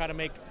that. We try to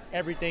make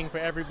everything for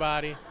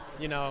everybody.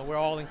 We're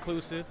all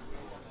inclusive.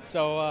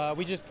 So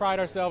we just pride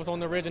ourselves on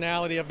the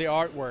originality of the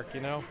artwork,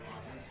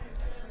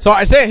 So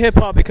I say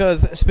hip-hop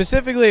because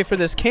specifically for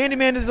this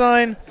Candyman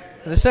design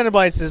and the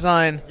Cenobites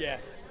design,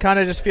 yes, kind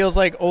of just feels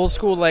like old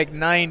school, like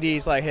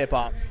 90s, like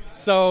hip-hop.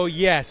 So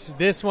yes,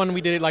 this one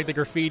we did it like the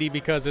graffiti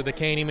because of the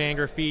Candyman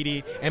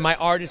graffiti, and my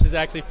artist is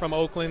actually from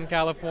Oakland,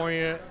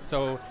 California.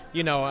 So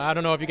I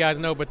don't know if you guys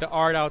know, but the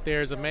art out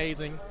there is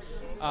amazing.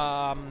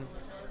 And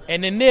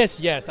then this,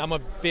 yes, I'm a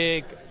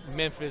big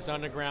Memphis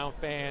Underground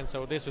fan,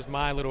 so this was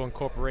my little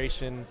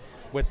incorporation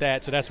with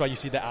that. So that's why you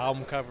see the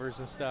album covers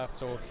and stuff.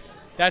 So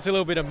that's a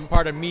little bit of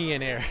part of me in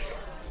there.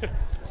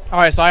 All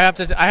right, so I have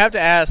to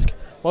ask,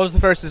 what was the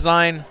first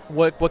design?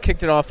 What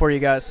kicked it off for you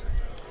guys?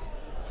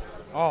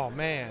 Oh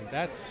man,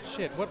 that's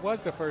shit. What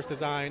was the first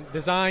design?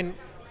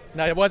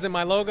 Now it wasn't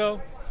my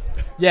logo.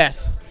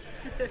 Yes.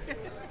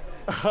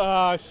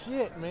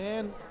 Shit,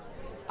 man.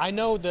 I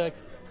know the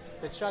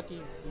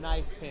Chucky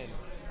knife pin.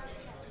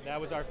 That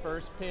was our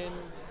first pin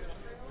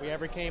we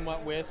ever came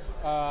up with.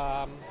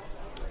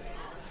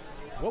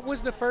 What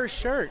was the first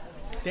shirt?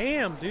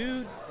 Damn,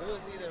 dude. It was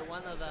either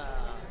one of the...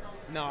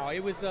 No,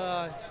 it was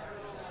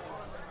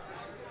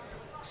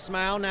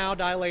Smile Now,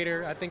 Die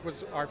Later, I think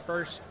was our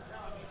first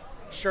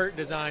shirt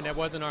design that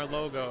wasn't our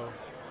logo.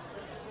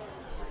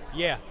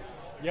 Yeah.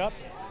 Yep.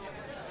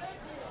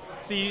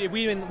 See,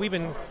 we've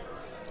been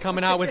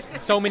coming out with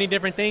so many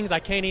different things, I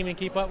can't even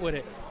keep up with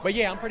it. But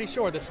yeah, I'm pretty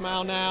sure the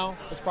Smile Now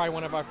was probably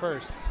one of our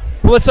first.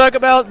 Well, let's talk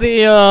about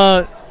the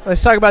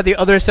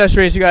other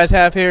accessories you guys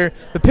have here.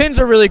 The pins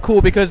are really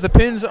cool because the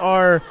pins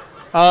are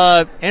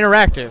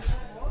interactive.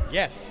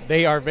 Yes,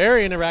 they are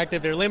very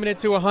interactive. They're limited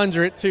to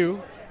 100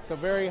 too, so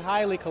very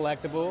highly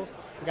collectible.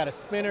 We got a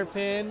spinner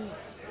pin,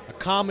 a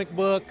comic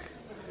book,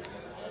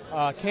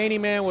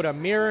 Candyman with a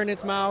mirror in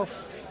its mouth.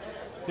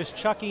 This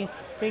Chucky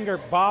finger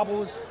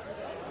bobbles.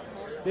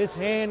 This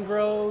hand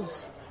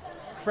grows.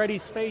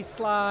 Freddy's face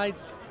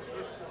slides.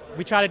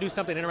 We try to do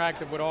something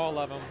interactive with all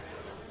of them.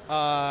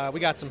 We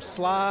got some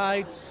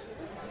slides,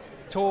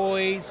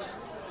 toys.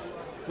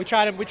 We're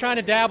trying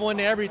to dabble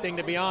into everything,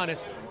 to be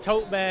honest.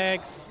 Tote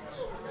bags,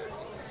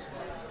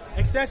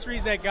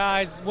 accessories that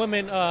guys,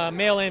 women,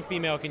 male and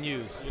female can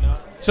use.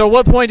 So at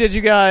what point did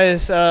you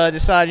guys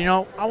decide,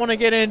 I want to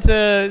get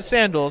into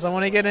sandals, I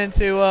want to get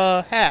into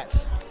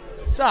hats,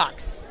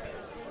 socks?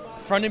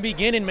 From the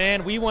beginning,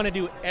 man, we want to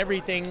do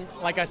everything,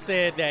 like I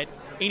said, that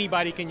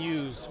anybody can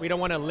use. We don't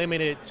want to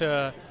limit it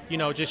to,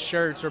 just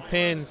shirts or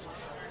pins.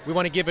 We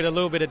want to give it a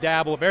little bit of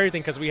dabble of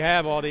everything because we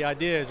have all the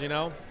ideas,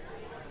 So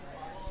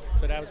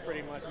that was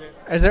pretty much it.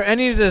 Is there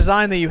any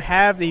design that you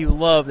have that you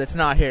love that's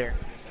not here?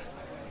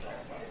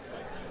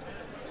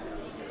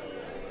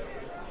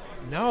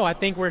 No, I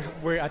think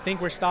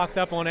we're stocked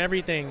up on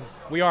everything.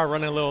 We are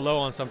running a little low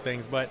on some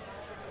things, but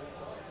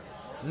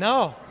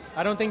no,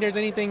 I don't think there's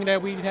anything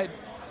that we had.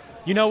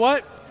 You know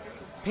what?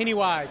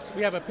 Pennywise.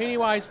 We have a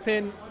Pennywise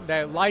pin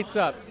that lights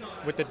up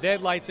with the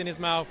dead lights in his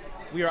mouth.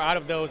 We are out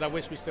of those. I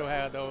wish we still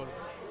had those.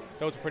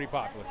 Those are pretty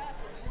popular.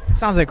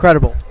 Sounds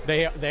incredible.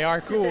 They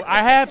are cool.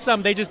 I have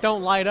some. They just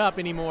don't light up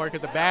anymore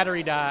because the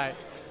battery died.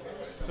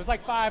 So it's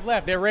like 5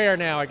 left. They're rare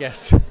now, I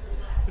guess.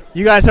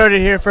 You guys heard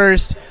it here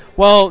first.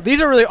 Well,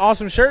 these are really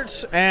awesome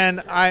shirts,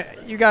 and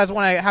you guys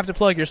have to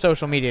plug your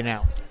social media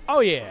now.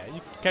 Oh, yeah.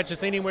 You can catch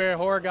us anywhere.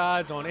 Horror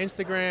Gods on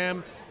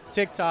Instagram,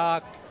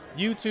 TikTok,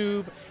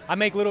 YouTube. I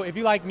make if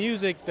you like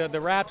music,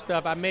 the rap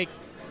stuff, I make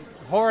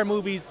horror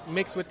movies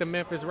mixed with the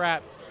Memphis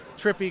rap.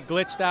 Trippy,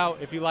 glitched out,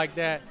 if you like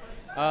that.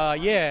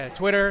 Yeah,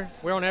 Twitter.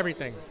 We're on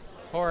everything.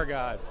 Horror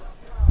Gods.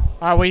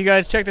 All right, well, you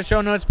guys check the show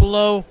notes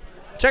below.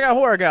 Check out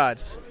Horror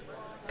Gods.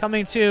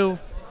 coming to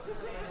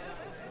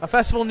a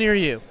festival near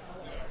you.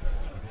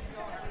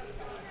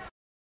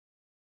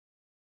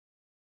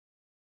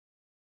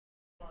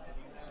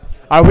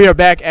 We are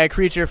back at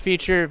Creature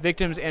Feature,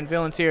 Victims and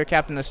Villains here,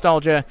 Captain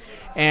Nostalgia,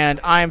 and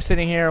I am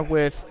sitting here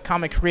with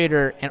comic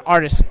creator and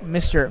artist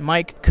Mr.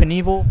 Mike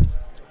Knievel.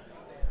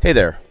 Hey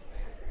there.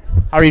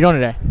 How are you doing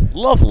today?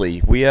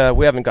 Lovely. We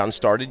haven't gotten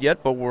started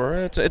yet, but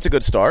it's a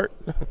good start.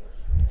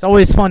 It's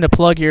always fun to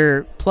plug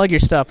your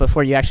stuff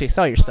before you actually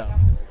sell your stuff.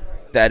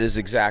 That is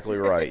exactly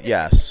right.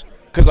 Yes,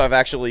 because I've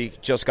actually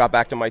just got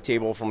back to my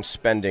table from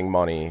spending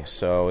money,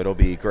 so it'll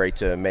be great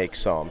to make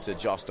some to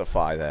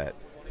justify that.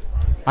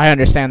 I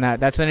understand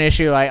that. That's an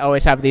issue I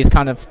always have at these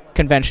kind of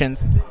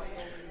conventions.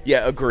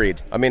 Yeah,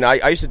 agreed. I mean,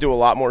 I used to do a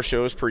lot more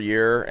shows per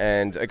year,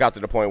 and it got to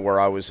the point where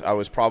I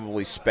was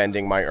probably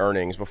spending my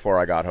earnings before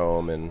I got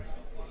home, and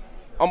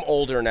I'm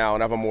older now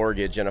and I have a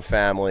mortgage and a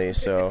family,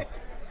 so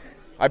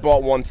I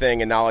bought one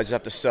thing, and now I just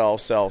have to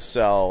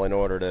sell in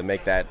order to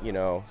make that,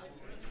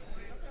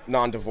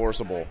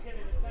 non-divorceable.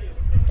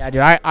 Yeah,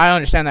 dude, I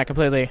understand that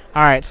completely.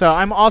 All right, so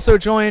I'm also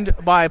joined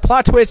by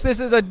Plot Twist. This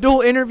is a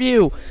dual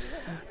interview.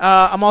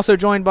 I'm also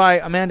joined by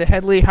Amanda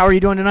Headley. How are you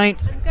doing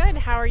tonight? I'm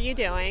good. How are you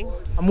doing?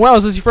 I'm well.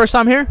 Is this your first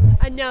time here?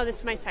 No, this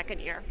is my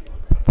second year.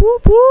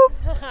 Whoop, whoop.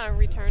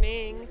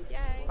 Returning. Yay.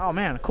 Oh,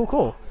 man.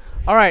 Cool.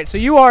 All right, so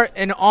you are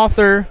an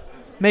author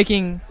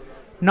making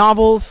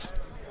novels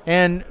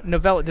and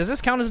novella. Does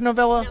this count as a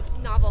novella? No,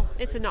 novel.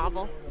 It's a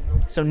novel.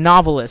 So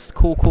novelist.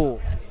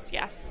 Cool.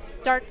 Yes.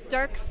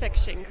 Dark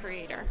fiction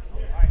creator.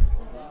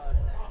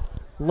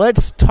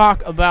 Let's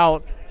talk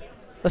about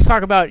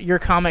your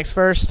comics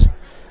first.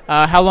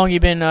 How long you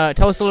been?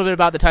 Tell us a little bit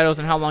about the titles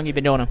and how long you've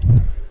been doing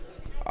them.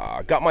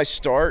 Got my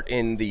start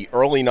in the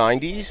early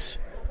 90s,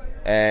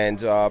 and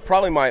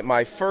probably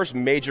my first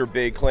major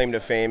big claim to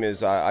fame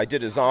is I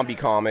did a zombie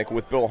comic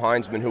with Bill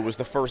Heinzman, who was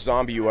the first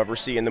zombie you ever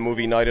see in the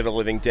movie Night of the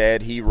Living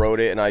Dead. He wrote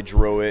it and I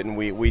drew it, and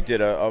we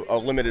did a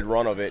limited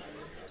run of it.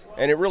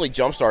 And it really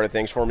jump-started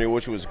things for me,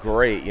 which was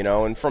great,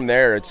 And from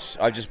there,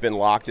 I've just been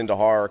locked into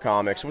horror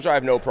comics, which I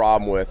have no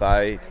problem with.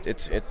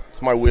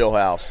 It's my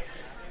wheelhouse.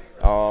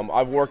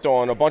 I've worked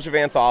on a bunch of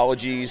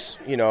anthologies,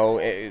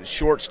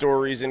 short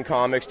stories in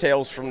comics,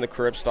 Tales from the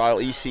Crypt style,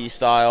 EC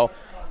style,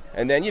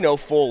 and then,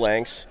 full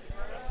lengths.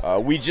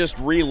 We just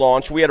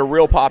relaunched. We had a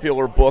real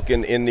popular book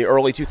in the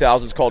early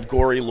 2000s called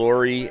Gory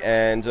Laurie,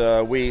 and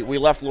we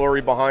left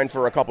Laurie behind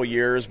for a couple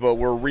years, but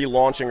we're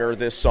relaunching her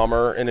this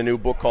summer in a new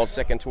book called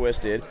Sick and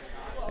Twisted.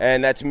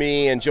 And that's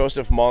me and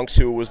Joseph Monks,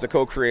 who was the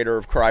co-creator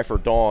of Cry for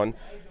Dawn.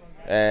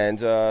 And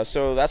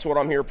so that's what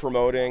I'm here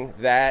promoting,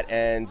 that,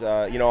 and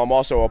I'm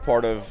also a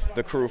part of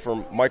the crew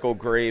from Michael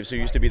Graves, who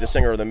used to be the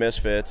singer of the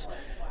Misfits.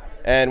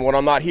 And when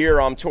I'm not here,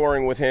 I'm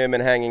touring with him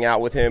and hanging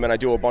out with him, and I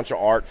do a bunch of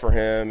art for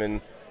him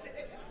and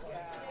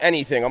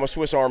anything. I'm a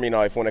Swiss Army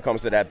knife when it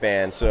comes to that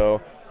band.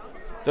 So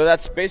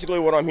that's basically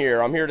what I'm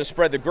here. I'm here to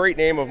spread the great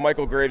name of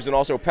Michael Graves and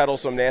also peddle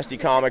some nasty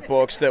comic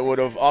books that would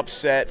have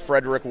upset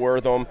Frederick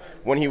Wortham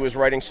when he was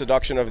writing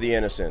Seduction of the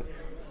Innocent.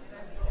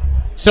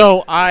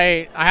 So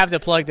I have to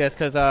plug this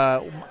because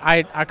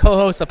I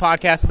co-host a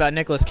podcast about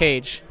Nicolas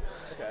Cage,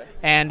 okay.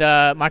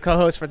 And my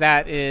co-host for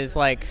that is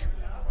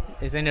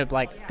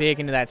big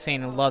into that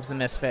scene and loves the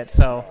Misfits.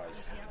 So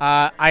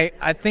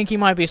I think he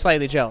might be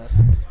slightly jealous.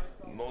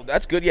 Well,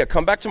 that's good. Yeah,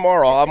 come back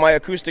tomorrow. I'll have my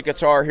acoustic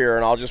guitar here,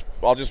 and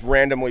I'll just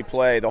randomly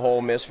play the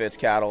whole Misfits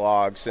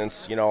catalog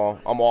since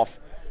I'm off.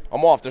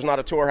 There's not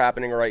a tour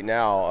happening right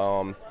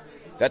now.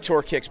 That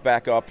tour kicks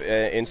back up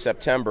in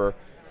September.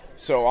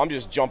 So I'm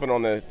just jumping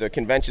on the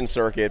convention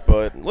circuit,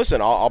 but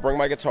listen, I'll bring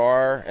my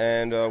guitar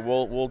and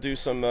we'll do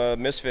some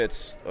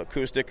Misfits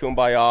acoustic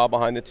kumbaya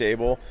behind the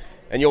table,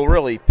 and you'll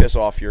really piss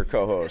off your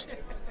co-host.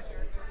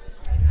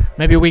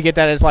 Maybe we get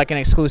that as like an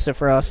exclusive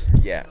for us.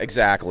 Yeah,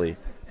 exactly.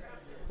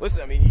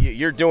 Listen, I mean,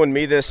 you're doing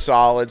me this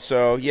solid,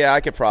 so yeah,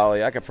 I could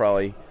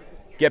probably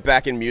get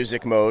back in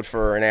music mode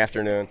for an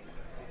afternoon.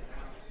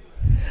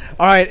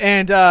 All right,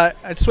 and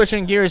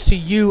switching gears to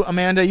you,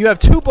 Amanda, you have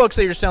two books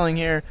that you're selling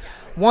here.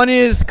 One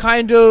is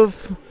kind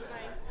of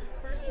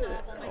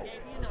my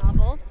debut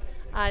novel.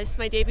 This is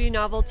my debut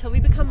novel, Till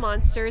We Become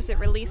Monsters. It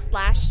released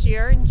last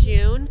year in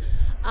June.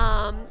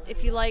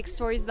 If you like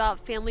stories about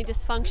family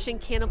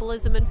dysfunction,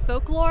 cannibalism, and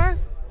folklore,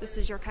 this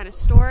is your kind of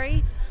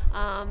story.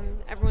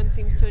 Everyone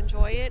seems to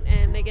enjoy it,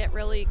 and they get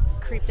really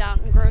creeped out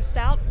and grossed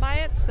out by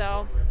it,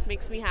 so it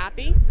makes me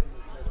happy.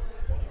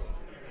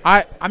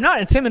 I'm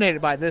not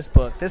intimidated by this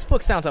book. This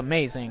book sounds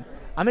amazing.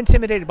 I'm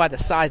intimidated by the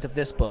size of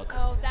this book.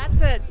 Oh,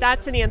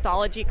 that's an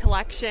anthology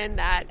collection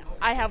that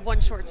I have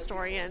one short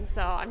story in,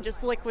 so I'm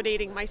just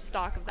liquidating my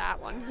stock of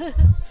that one.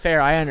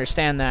 Fair, I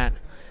understand that.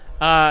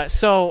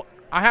 So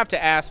I have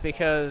to ask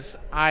because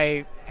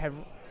I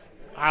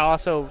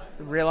also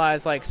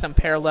realize like some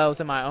parallels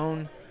in my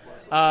own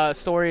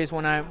stories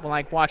when I'm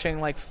like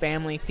watching like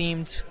family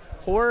themed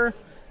horror.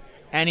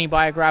 Any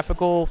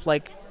biographical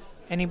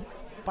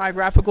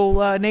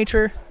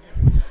nature?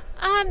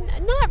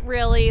 Not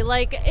really.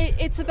 Like,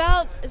 it's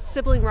about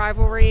sibling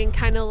rivalry and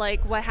kind of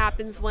like what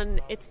happens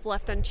when it's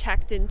left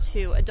unchecked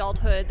into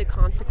adulthood, the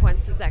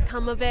consequences that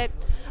come of it.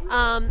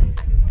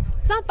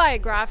 It's not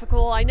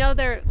biographical. I know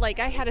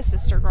I had a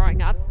sister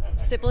growing up.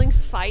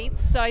 Siblings fight,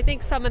 so I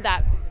think some of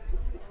that,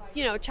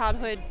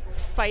 childhood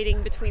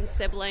fighting between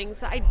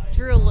siblings, I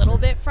drew a little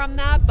bit from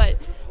that, but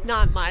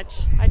not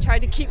much. I tried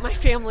to keep my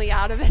family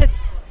out of it.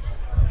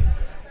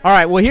 All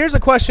right, well, here's a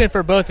question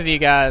for both of you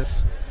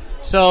guys.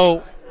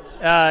 So,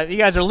 you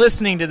guys are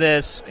listening to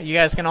this. You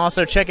guys can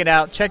also check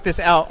this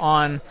out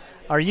on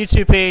our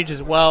YouTube page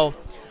as well.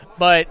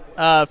 But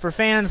for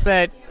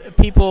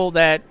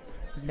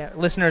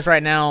listeners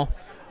right now,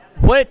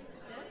 what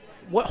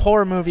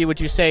horror movie would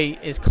you say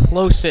is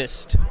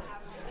closest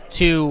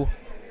to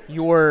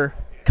your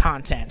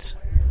content?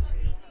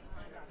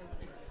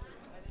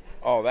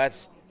 Oh,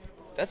 that's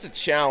a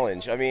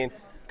challenge. I mean,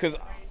 because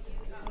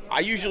I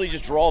usually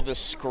just draw the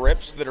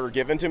scripts that are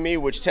given to me,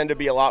 which tend to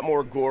be a lot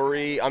more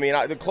gory. I mean,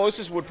 the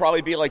closest would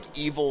probably be like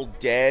Evil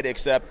Dead,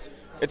 except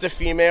it's a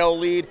female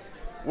lead,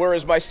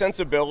 whereas my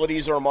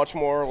sensibilities are much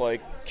more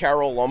like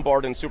Carol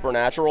Lombard in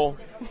Supernatural.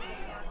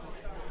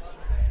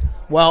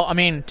 Well, I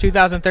mean,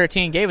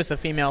 2013 gave us a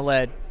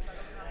female-led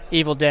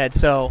Evil Dead,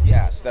 so...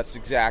 Yes, that's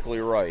exactly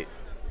right.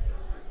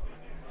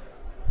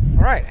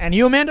 All right, and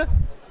you, Amanda?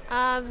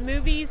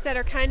 Movies that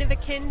are kind of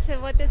akin to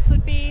what this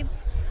would be.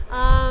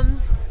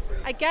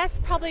 I guess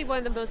probably one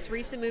of the most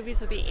recent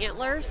movies would be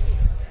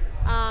Antlers.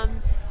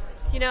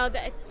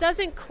 It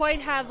doesn't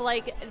quite have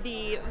like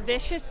the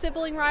vicious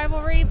sibling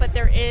rivalry, but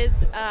there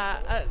is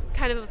a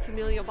kind of a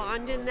familial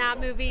bond in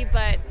that movie.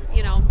 But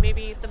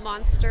maybe the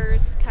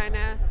monsters kind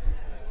of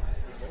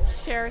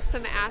share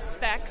some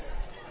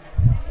aspects.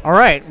 All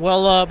right.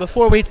 Well,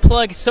 before we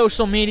plug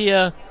social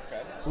media,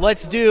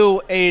 let's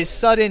do a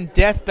sudden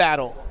death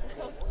battle.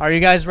 Are you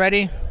guys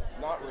ready?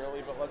 Not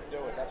really, but let's do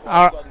it. That's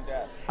why sudden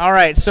death. All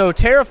right. So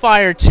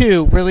Terrifier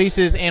 2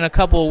 releases in a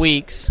couple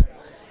weeks.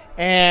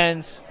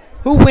 And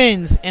who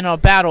wins in a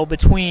battle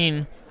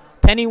between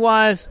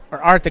Pennywise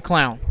or Art the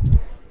Clown?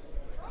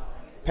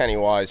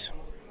 Pennywise.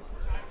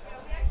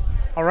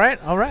 All right.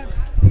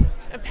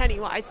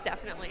 Pennywise,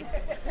 definitely.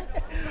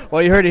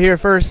 Well, you heard it here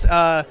first.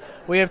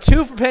 We have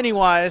 2 for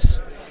Pennywise,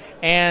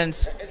 and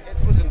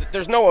listen,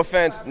 there's no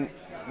offense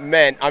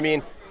meant. I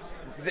mean,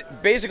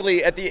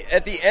 basically at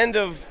the end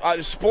of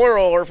spoiler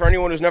alert for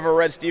anyone who's never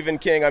read Stephen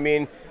King. I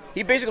mean,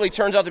 he basically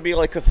turns out to be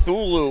like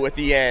Cthulhu at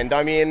the end.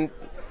 I mean,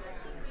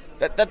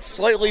 that's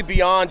slightly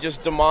beyond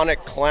just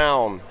demonic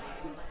clown.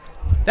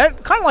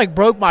 That kind of like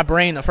broke my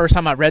brain the first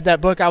time I read that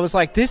book. I was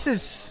like, this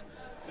is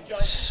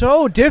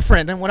so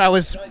different than what I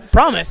was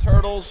promised.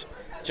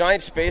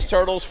 Giant space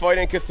turtles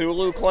fighting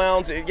Cthulhu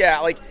clowns. Yeah,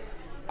 like,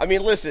 I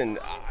mean, listen,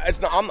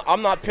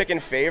 I'm not picking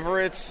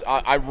favorites.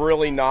 I'm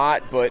really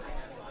not, but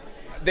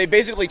they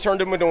basically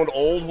turned him into an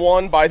old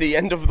one by the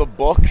end of the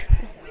book.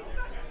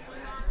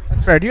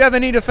 That's fair. Do you have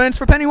any defense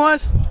for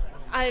Pennywise?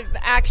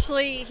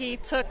 He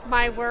took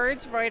my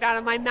words right out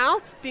of my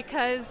mouth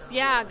because,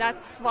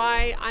 that's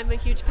why I'm a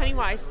huge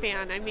Pennywise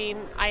fan. I mean,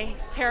 I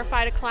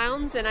terrified of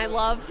clowns and I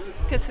love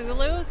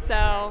Cthulhu,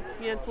 so,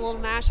 it's a little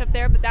mashup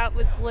there, but that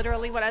was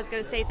literally what I was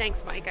going to say.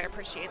 Thanks, Mike. I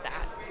appreciate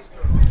that.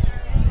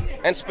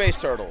 And space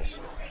turtles.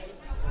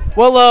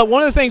 Well,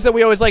 one of the things that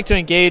we always like to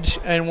engage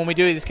in when we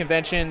do these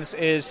conventions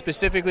is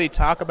specifically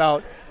talk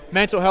about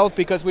mental health,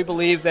 because we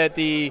believe that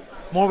the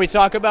more we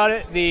talk about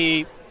it,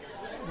 the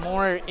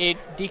more it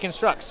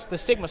deconstructs the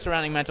stigma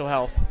surrounding mental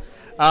health.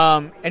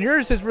 And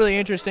yours is really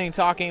interesting,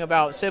 talking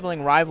about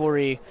sibling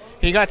rivalry.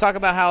 Can you guys talk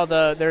about how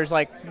there's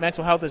like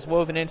mental health is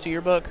woven into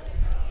your book?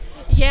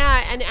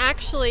 Yeah, and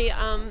actually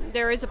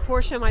there is a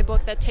portion of my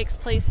book that takes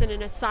place in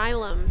an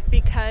asylum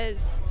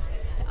because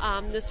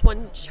this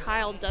one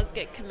child does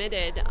get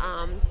committed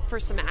for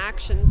some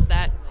actions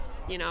that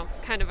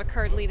kind of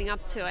occurred leading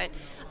up to it.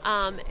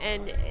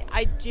 And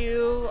I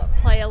do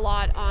play a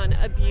lot on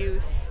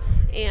abuse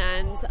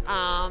and,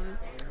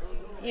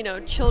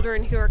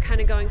 children who are kind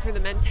of going through the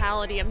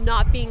mentality of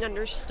not being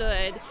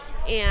understood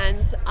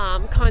and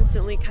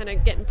constantly kind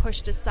of getting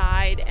pushed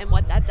aside and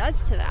what that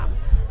does to them.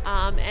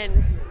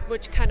 And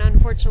which kind of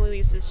unfortunately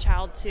leads this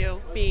child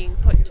to being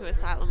put into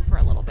asylum for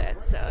a little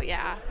bit. So,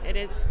 yeah, it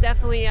is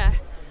definitely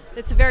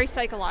it's very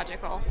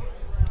psychological.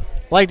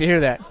 Like to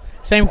hear that.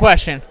 Same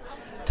question.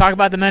 Talk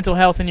about the mental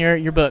health in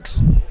your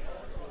books.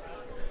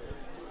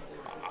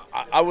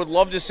 I would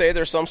love to say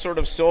there's some sort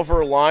of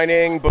silver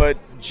lining, but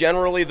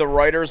generally the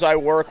writers I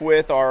work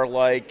with are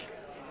like,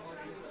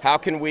 how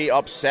can we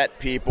upset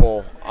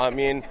people? I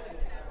mean,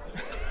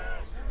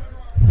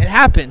 it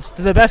happens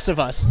to the best of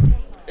us.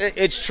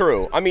 It's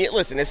true. I mean,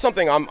 listen, it's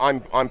something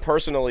I'm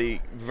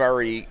personally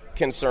very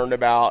concerned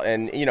about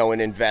and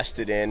and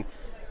invested in,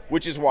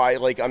 which is why,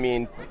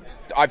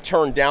 I've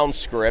turned down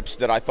scripts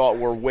that I thought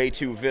were way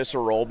too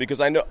visceral because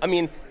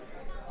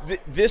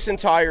this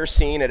entire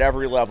scene at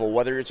every level,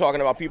 whether you're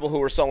talking about people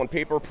who are selling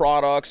paper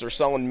products or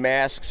selling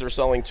masks or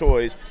selling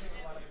toys,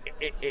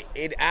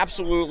 it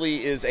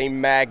absolutely is a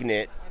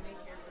magnet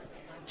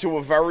to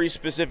a very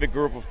specific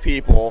group of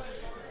people.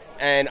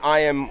 And I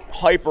am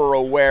hyper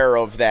aware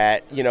of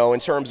that, you know, in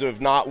terms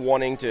of not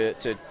wanting to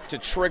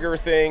trigger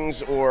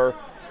things or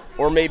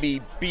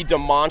maybe be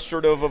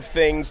demonstrative of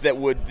things that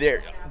would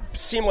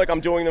seem like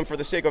I'm doing them for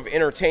the sake of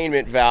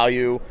entertainment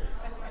value,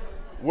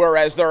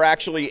 whereas they're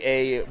actually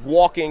a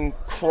walking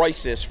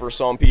crisis for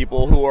some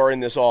people who are in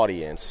this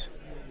audience.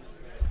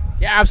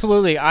 Yeah,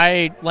 absolutely.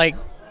 I like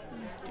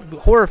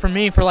horror for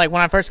me, for like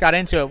when I first got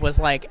into it, was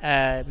like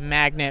a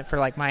magnet for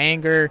like my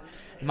anger,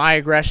 my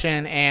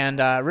aggression, and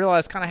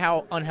realized kind of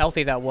how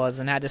unhealthy that was,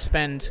 and had to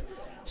spend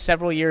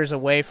several years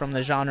away from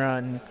the genre,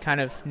 and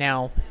kind of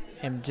now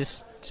am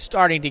just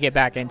starting to get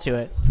back into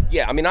it.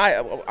 Yeah, I mean,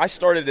 I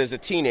started as a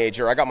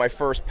teenager. I got my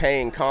first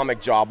paying comic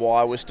job while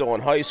I was still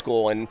in high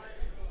school, and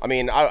I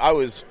mean, I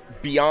was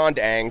beyond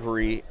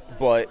angry,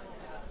 but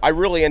I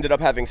really ended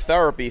up having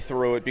therapy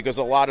through it because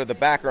a lot of the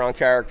background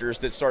characters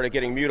that started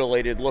getting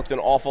mutilated looked an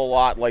awful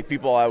lot like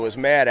people I was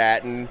mad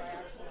at, and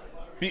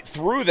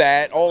through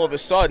that, all of a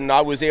sudden,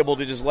 I was able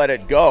to just let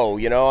it go,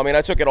 you know? I mean,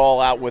 I took it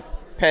all out with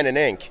pen and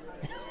ink.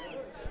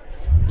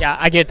 Yeah,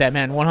 I get that,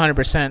 man,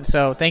 100%.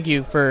 So thank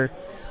you for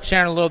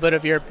sharing a little bit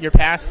of your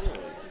past.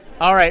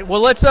 All right,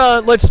 well, let's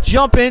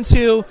jump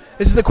into,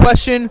 this is the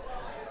question.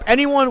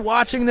 Anyone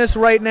watching this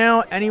right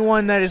now,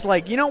 anyone that is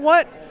like, you know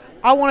what?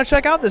 I want to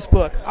check out this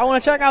book. I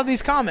want to check out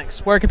these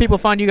comics. Where can people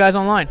find you guys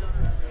online?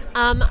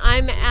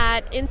 I'm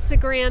at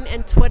Instagram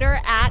and Twitter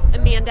at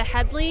Amanda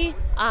Headley,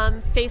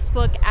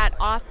 Facebook at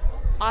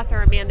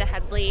author Amanda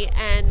Headley,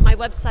 and my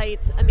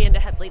website's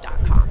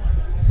amandaheadley.com.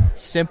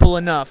 Simple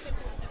enough.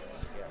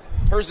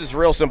 Hers is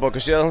real simple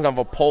because she doesn't have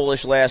a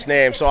Polish last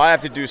name, so I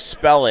have to do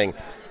spelling.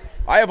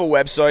 I have a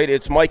website.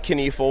 It's Mike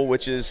Kniefel,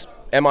 which is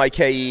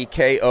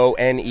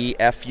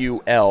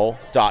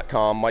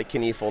MikeKoneful.com,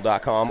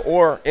 MikeKniefel.com,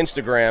 or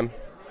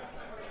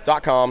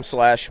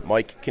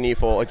Instagram.com/Mike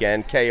Kniefel,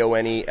 again,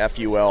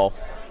 Koneful,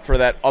 for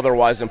that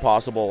otherwise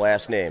impossible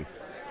last name.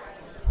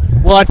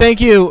 Well, I thank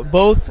you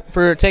both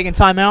for taking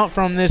time out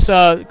from this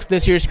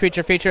year's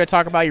Creature Feature to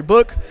talk about your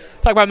book,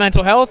 talk about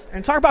mental health,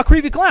 and talk about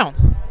creepy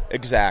clowns.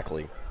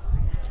 Exactly.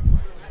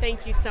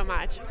 Thank you so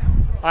much. All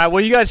right,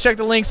 well, you guys check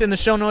the links in the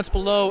show notes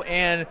below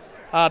and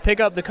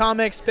pick up the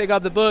comics, pick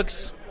up the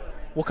books.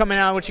 We'll come in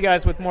out with you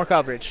guys with more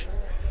coverage.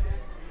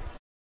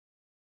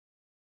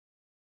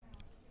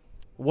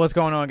 What's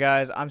going on,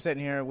 guys? I'm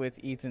sitting here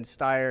with Ethan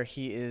Steyer.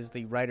 He is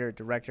the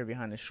writer-director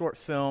behind the short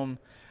film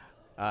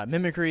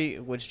Mimicry,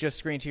 which just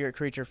screened here at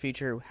Creature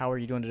Feature. How are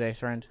you doing today,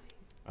 friend?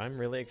 I'm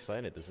really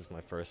excited. This is my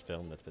first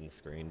film that's been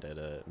screened at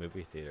a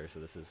movie theater, so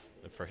this is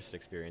the first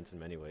experience in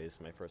many ways,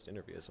 my first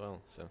interview as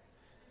well. So,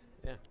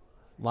 yeah.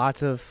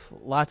 Lots of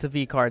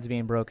V-cards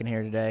being broken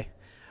here today.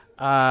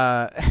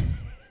 But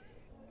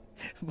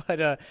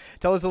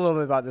tell us a little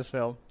bit about this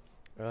film.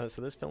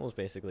 So this film was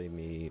basically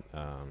me.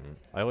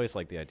 I always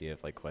like the idea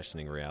of like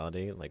questioning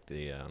reality, like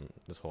the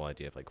this whole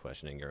idea of like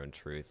questioning your own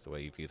truth, the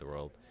way you view the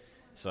world.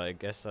 So I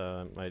guess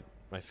my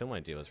film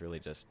idea was really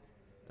just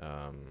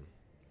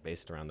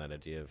based around that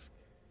idea of,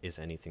 is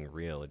anything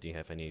real? Do you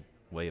have any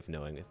way of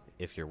knowing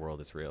if your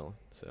world is real?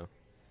 So,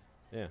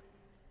 yeah.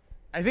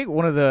 I think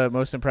one of the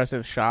most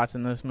impressive shots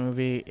in this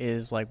movie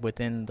is like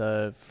within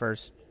the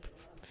first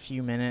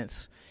few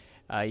minutes,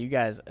 you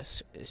guys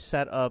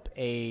set up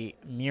a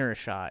mirror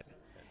shot.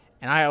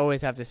 And I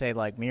always have to say,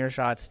 like, mirror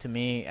shots to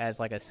me as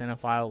like a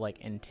cinephile,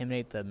 like,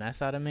 intimidate the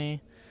mess out of me.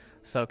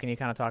 So can you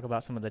kind of talk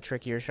about some of the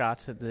trickier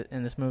shots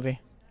in this movie?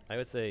 I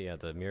would say, yeah,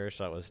 the mirror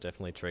shot was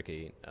definitely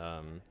tricky.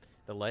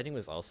 The lighting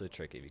was also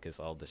tricky because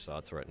all the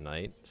shots were at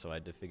night, so I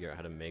had to figure out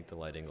how to make the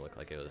lighting look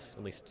like it was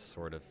at least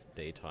sort of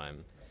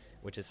daytime,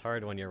 which is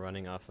hard when you're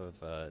running off of,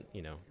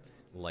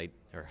 light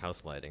or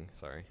house lighting.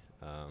 Sorry.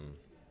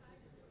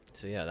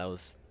 So yeah, that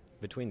was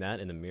between that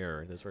and the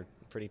mirror. Those were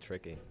pretty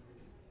tricky.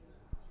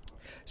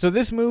 So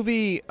this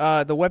movie,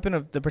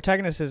 the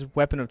protagonist's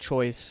weapon of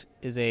choice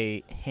is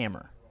a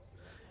hammer.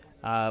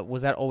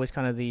 Was that always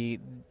kind of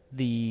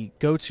the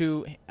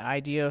go-to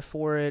idea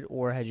for it,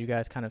 or had you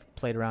guys kind of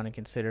played around and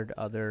considered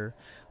other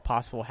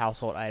possible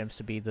household items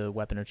to be the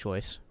weapon of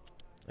choice?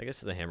 I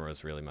guess the hammer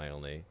was really my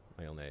only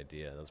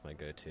idea. That was my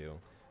go-to.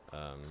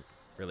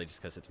 Really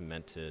just because it's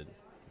meant to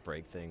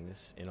break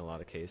things in a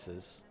lot of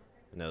cases,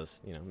 and that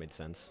was, made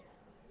sense.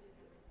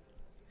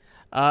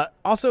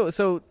 Also,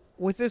 so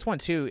with this one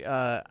too,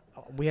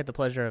 we had the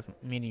pleasure of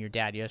meeting your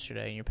dad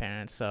yesterday and your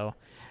parents. So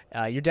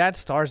your dad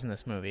stars in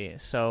this movie.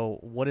 So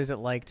what is it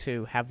like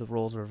to have the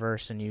roles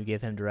reversed and you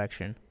give him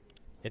direction?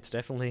 It's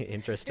definitely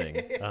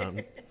interesting.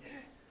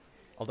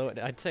 Although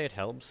I'd say it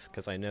helps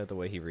because I know the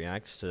way he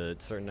reacts to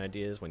certain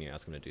ideas when you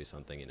ask him to do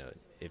something.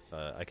 If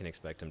I can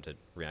expect him to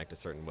react a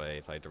certain way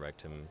if I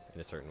direct him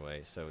in a certain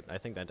way. So I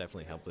think that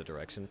definitely helped the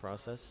direction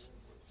process.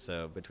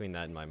 So between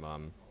that and my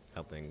mom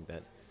helping,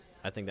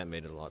 I think that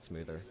made it a lot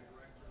smoother.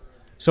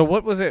 So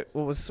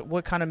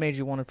what kind of made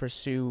you want to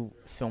pursue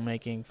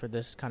filmmaking for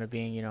this kind of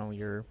being,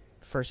 your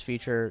first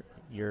feature,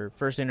 your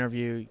first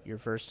interview, your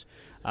first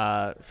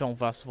film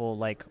festival?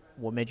 Like,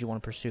 what made you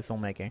want to pursue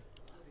filmmaking?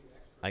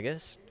 I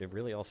guess it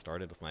really all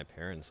started with my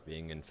parents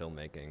being in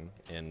filmmaking,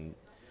 and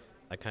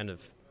I kind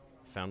of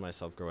found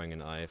myself growing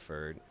an eye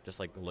for just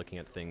like looking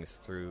at things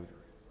through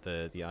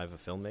the eye of a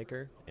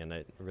filmmaker, and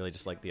I really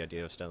just like the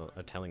idea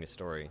of telling a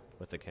story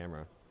with the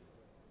camera.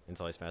 It's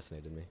always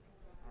fascinated me.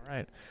 All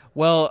right.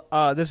 Well,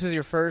 this is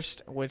your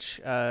first, which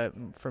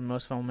for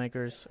most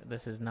filmmakers,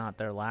 this is not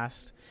their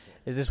last.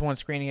 Is this one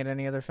screening at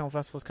any other film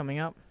festivals coming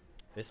up?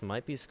 This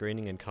might be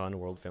screening in Cannes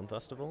World Film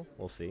Festival.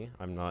 We'll see.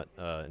 I'm not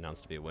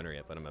announced to be a winner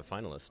yet, but I'm a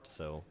finalist,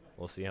 so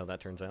we'll see how that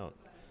turns out.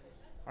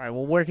 All right.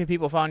 Well, where can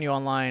people find you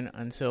online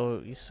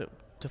to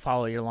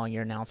follow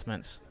your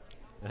announcements?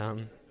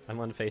 I'm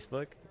on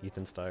Facebook,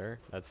 Ethan Steyer.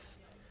 That's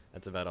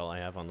about all I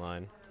have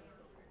online.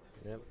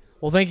 Yep.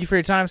 Well, thank you for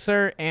your time,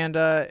 sir. And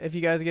if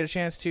you guys get a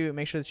chance to,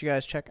 make sure that you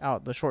guys check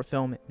out the short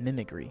film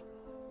Mimicry.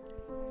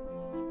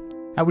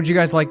 How would you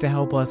guys like to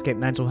help us get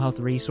mental health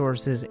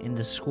resources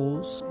into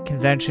schools,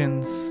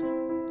 conventions,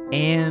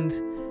 and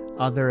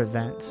other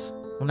events?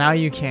 Well, now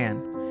you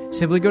can.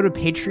 Simply go to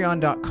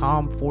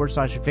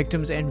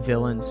patreon.com/victims and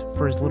villains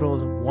for as little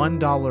as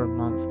 $1 a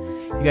month.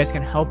 You guys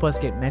can help us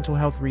get mental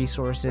health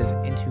resources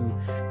into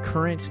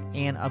current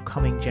and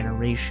upcoming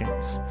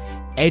generations,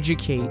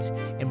 educate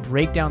and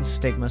break down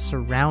stigma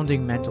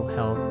surrounding mental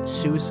health,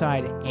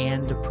 suicide,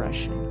 and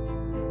depression.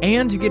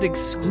 And you get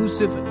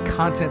exclusive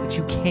content that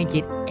you can't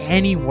get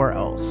anywhere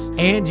else.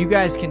 And you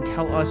guys can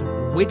tell us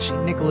which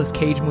Nicolas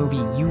Cage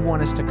movie you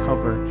want us to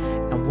cover,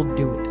 and we'll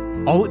do it.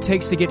 All it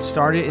takes to get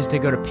started is to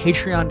go to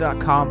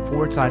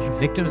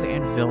patreon.com/victims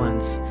and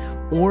villains,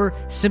 or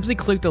simply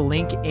click the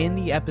link in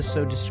the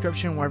episode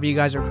description wherever you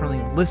guys are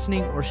currently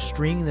listening or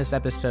streaming this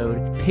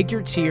episode. Pick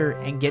your tier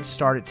and get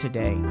started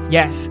today.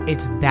 Yes,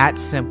 it's that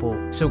simple.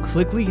 So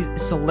quickly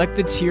select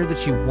the tier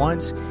that you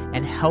want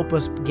and help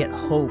us get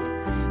hope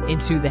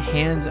into the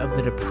hands of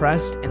the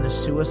depressed and the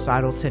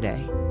suicidal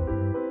today.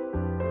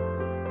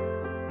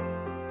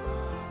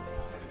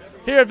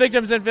 Here at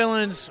Victims and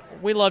Villains,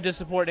 we love to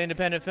support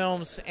independent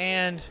films,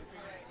 and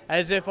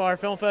as if our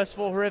film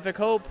festival, Horrific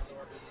Hope,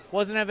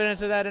 wasn't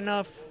evidence of that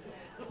enough,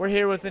 we're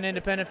here with an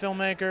independent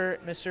filmmaker,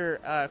 Mr.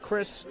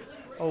 Chris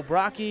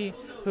O'Brockie,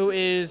 who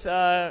is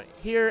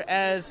here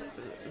as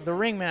the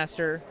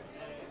ringmaster.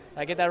 Did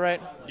I get that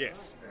right?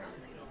 Yes.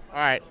 All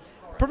right.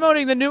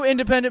 Promoting the new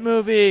independent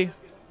movie,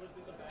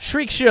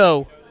 Shriek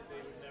Show.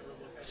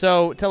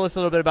 So tell us a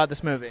little bit about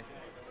this movie.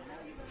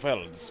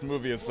 Well, this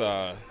movie is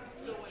a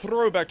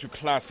throwback to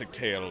classic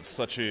tales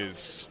such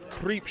as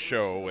Creep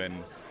Show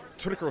and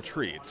Trick or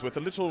Treats, with a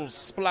little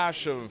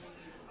splash of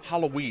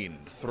Halloween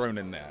thrown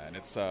in there. And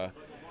it's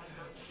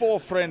four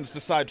friends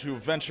decide to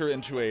venture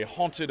into a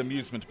haunted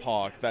amusement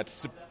park that's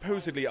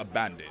supposedly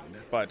abandoned,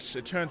 but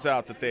it turns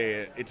out that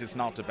it is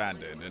not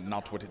abandoned and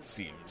not what it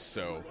seems.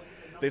 So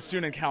they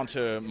soon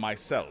encounter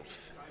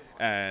myself,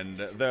 and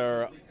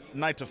their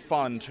night of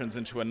fun turns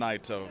into a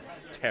night of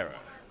terror,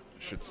 I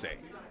should say.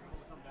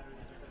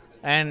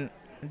 And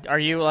are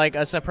you like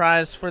a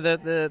surprise for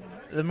the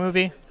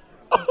movie?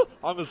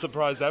 I'm a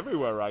surprise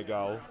everywhere I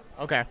go.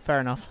 Okay,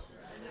 fair enough.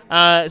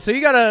 So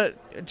you got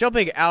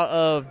jumping out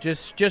of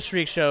just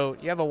Shriek Show,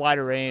 you have a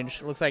wider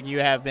range. It looks like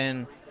you have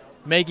been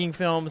making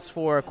films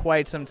for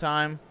quite some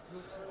time.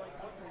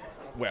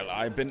 Well,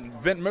 I've been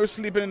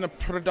mostly been a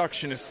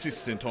production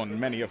assistant on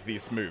many of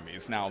these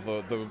movies. Now,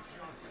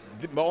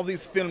 all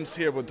these films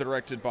here were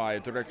directed by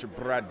director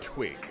Brad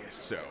Twigg,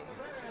 so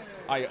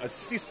I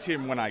assist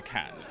him when I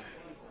can.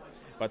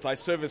 But I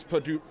serve as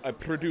a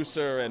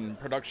producer and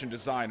production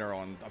designer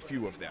on a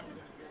few of them.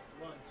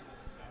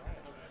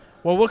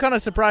 Well, what kind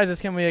of surprises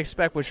can we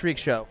expect with Shriek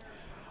Show?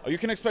 You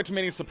can expect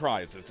many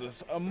surprises.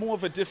 It's more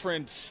of a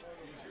different,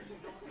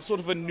 sort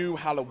of a new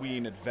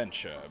Halloween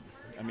adventure.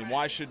 I mean,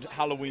 why should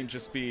Halloween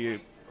just be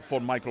for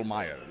Michael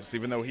Myers,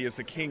 even though he is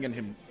a king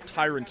and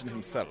tyrant in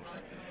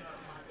himself?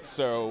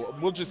 So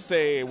we'll just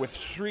say with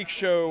Shriek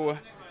Show,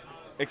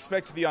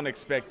 expect the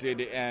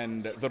unexpected,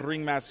 and the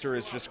ringmaster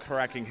is just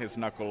cracking his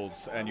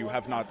knuckles, and you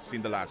have not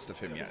seen the last of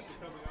him yet.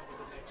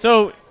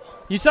 So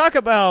you talk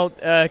about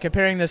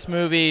comparing this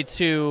movie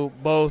to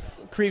both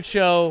Creep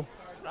Show,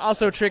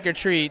 also Trick or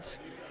Treat,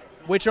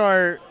 which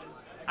are,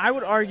 I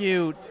would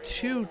argue,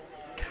 two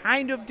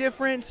kind of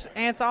different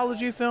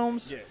anthology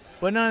films, yes,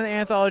 but none of the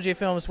anthology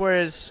films,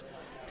 whereas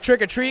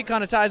Trick or Treat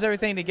kind of ties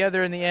everything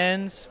together in the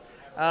ends.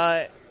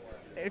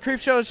 Creep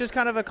Show is just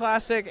kind of a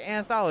classic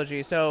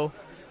anthology, so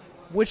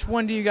which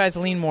one do you guys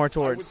lean more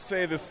towards? I would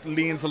say this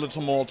leans a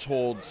little more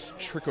towards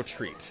Trick or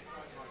Treat.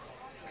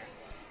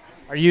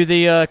 Are you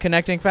the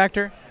connecting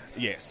factor?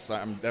 Yes,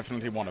 I'm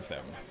definitely one of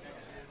them.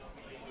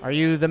 Are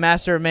you the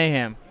master of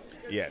mayhem?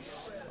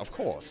 Yes, of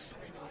course.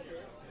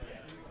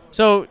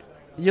 So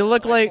you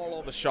look I like call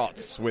all the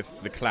shots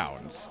with the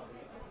clowns.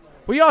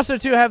 we also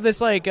too have this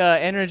like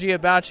energy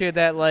about you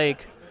that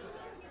like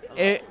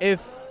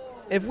if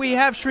we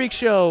have Shriek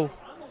Show,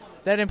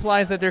 that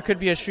implies that there could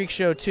be a Shriek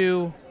Show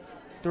 2,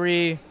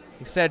 3,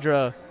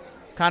 etc.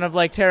 Kind of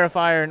like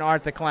Terrifier and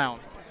Art the Clown.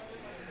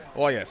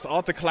 Oh yes,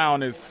 Art the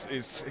Clown is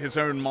his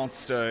own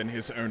monster in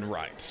his own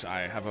right.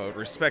 I have a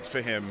respect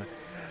for him.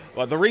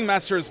 But the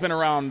Ringmaster has been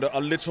around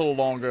a little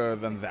longer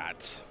than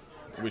that,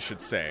 we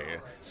should say.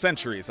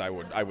 Centuries, I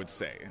would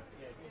say.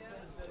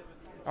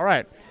 All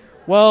right.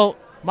 Well,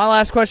 my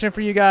last question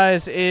for you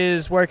guys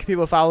is, where can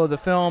people follow the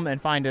film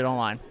and find it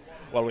online?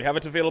 Well, we have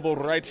it available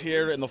right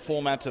here in the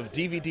format of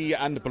DVD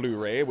and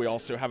Blu-ray. We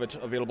also have it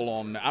available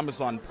on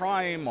Amazon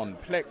Prime, on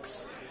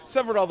Plex,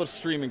 several other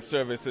streaming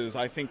services.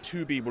 I think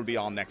Tubi will be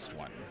our next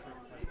one.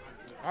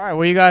 All right,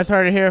 well, you guys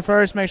heard it here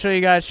first. Make sure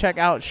you guys check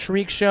out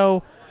Shriek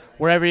Show,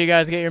 wherever you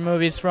guys get your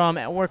movies from,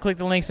 or click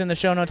the links in the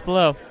show notes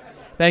below.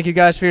 Thank you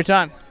guys for your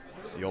time.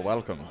 You're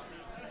welcome.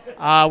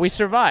 We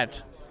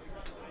survived.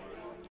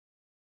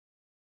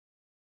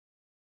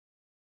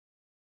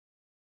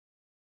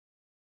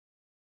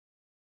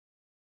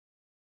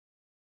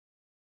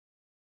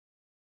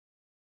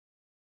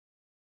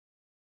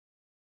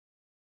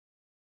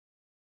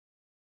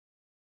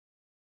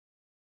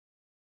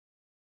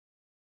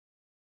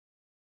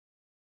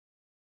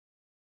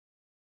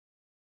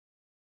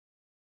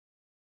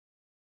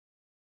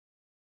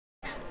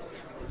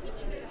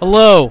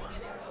 Hello.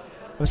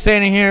 I'm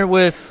standing here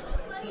with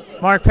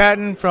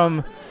Mark-Patton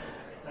from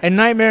A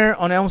Nightmare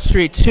on Elm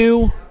Street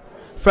 2,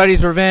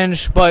 Freddy's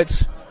Revenge,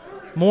 but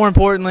more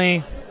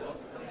importantly,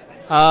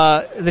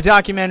 the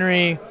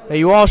documentary that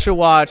you all should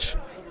watch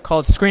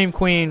called Scream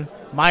Queen,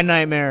 My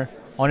Nightmare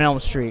on Elm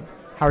Street.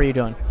 How are you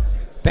doing?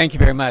 Thank you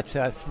very much.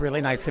 That's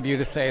really nice of you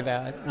to say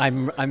that.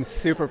 I'm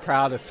super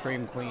proud of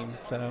Scream Queen.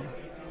 So,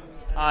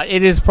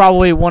 it is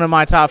probably one of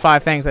my top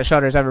 5 things that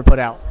Shudder's ever put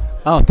out.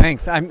 oh,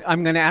 thanks.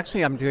 I'm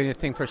doing a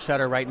thing for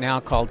Shudder right now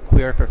called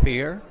Queer for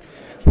Fear,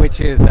 which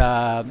is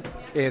a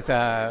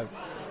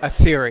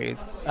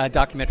series, a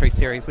documentary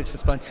series, which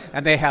is fun,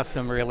 and they have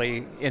some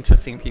really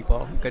interesting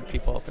people, good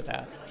people for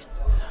that.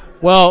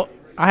 Well,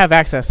 I have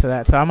access to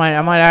that, so I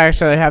might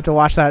actually have to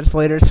watch that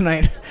later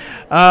tonight.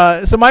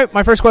 So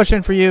my first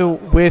question for you,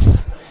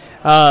 with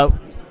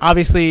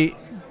obviously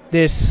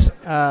this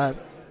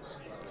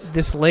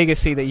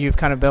legacy that you've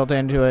kind of built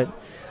into it,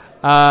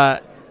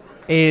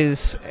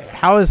 is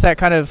how has that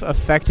kind of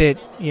affected,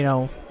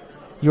 your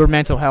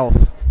mental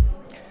health?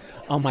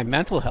 Oh, my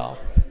mental health.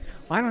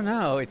 I don't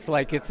know. It's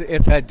like it's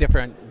a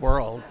different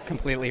world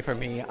completely for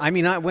me. I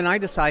mean, when I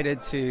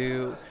decided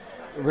to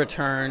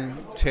return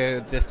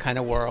to this kind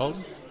of world,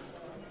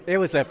 it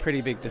was a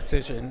pretty big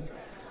decision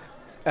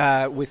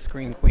with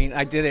Scream Queen.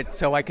 I did it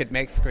so I could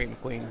make Scream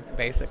Queen,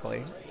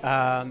 basically.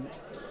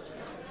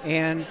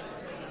 And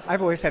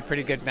I've always had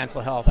pretty good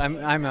mental health.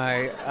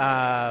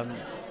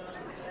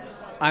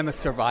 I'm a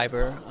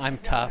survivor. I'm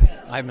tough.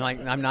 I'm not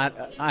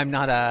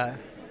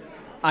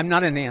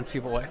a Nancy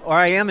boy, or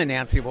I am a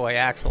Nancy boy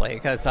actually,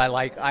 because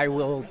I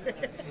will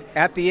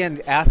at the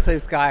end ask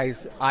those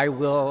guys. I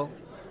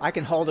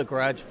can hold a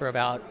grudge for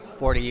about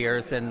 40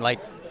 years and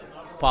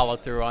follow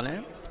through on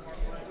it.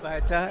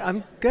 But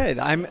I'm good.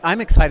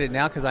 I'm excited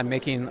now because I'm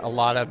making a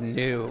lot of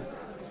new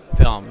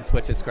films,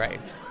 which is great.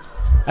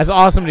 That's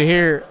awesome to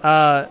hear.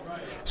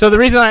 So the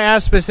reason I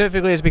asked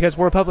specifically is because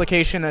we're a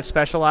publication that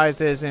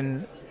specializes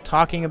in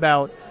talking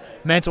about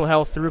mental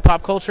health through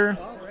pop culture,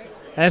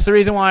 and that's the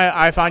reason why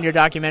I found your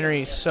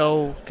documentary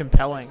so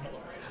compelling.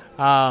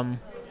 And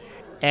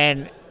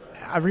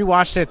I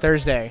rewatched it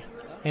Thursday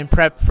in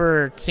prep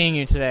for seeing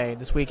you today,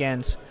 this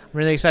weekend. I'm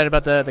really excited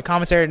about the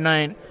commentary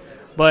tonight,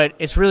 but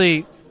it's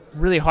really,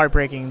 really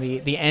heartbreaking,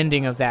 the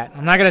ending of that.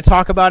 I'm not going to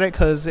talk about it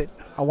because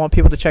I want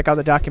people to check out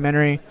the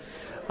documentary.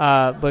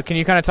 But can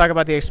you kind of talk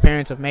about the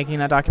experience of making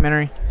that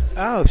documentary?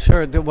 Oh,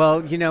 sure.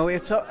 Well,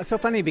 it's so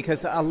funny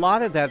because a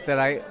lot of that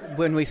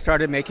when we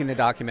started making the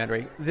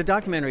documentary,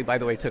 by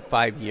the way, took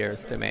 5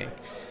 years to make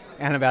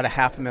and about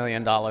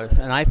 $500,000.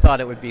 And I thought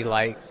it would be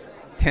like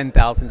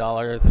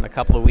 $10,000 in a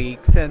couple of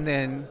weeks. And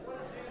then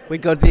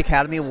we'd go to the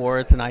Academy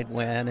Awards and I'd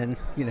win. And,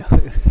 it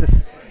was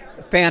just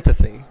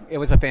fantasy. It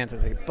was a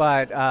fantasy.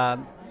 But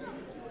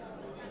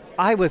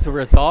I was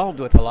resolved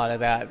with a lot of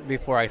that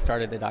before I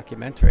started the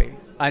documentary,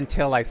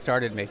 until I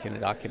started making the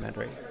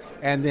documentary.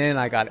 And then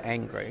I got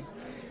angry.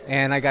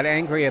 And I got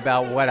angry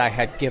about what I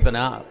had given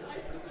up.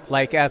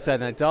 As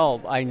an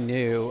adult, I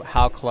knew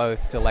how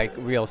close to,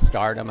 real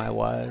stardom I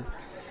was,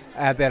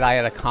 that I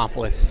had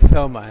accomplished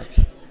so much,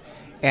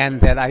 and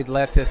that I'd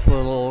let this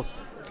little,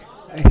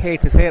 I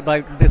hate to say it,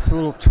 this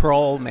little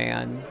troll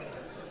man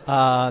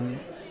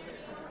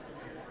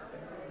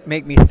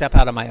make me step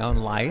out of my own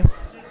life.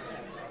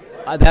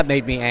 That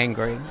made me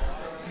angry.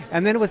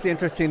 And then it was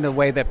interesting the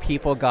way that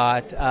people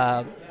got,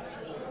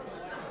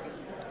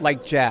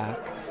 Jack.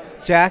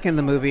 Jack in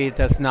the movie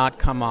does not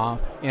come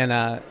off in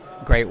a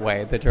great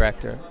way, the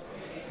director.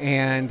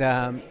 And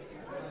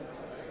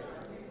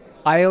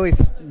I always,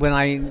 when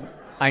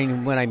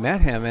I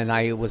met him and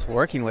I was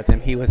working with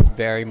him, he was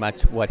very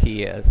much what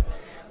he is,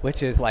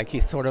 which is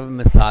he's sort of a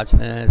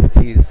misogynist.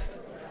 He's,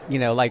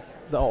 the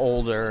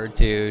older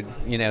dude,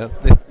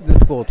 the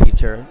school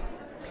teacher.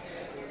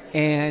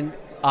 And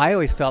I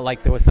always felt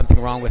like there was something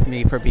wrong with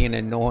me for being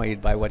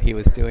annoyed by what he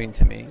was doing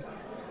to me.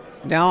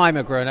 Now I'm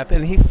a grown-up,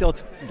 and he still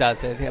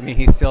does it. I mean,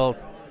 he still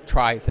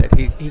tries it.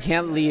 He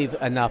can't leave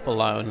enough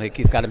alone.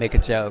 He's got to make a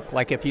joke.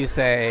 If you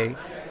say,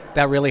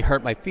 that really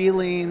hurt my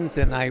feelings,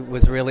 and I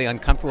was really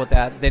uncomfortable with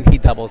that, then he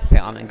doubles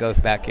down and goes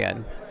back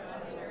in.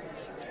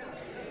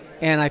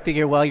 And I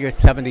figure, well, you're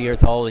 70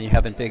 years old and you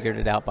haven't figured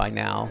it out by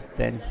now,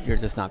 then you're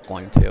just not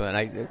going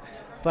to.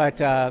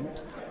 But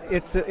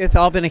it's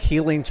all been a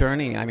healing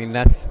journey. I mean,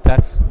 that's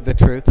the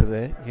truth of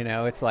it. You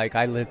know, it's like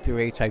I lived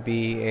through HIV,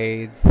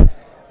 AIDS.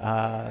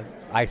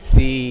 I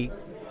see,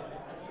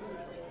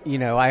 you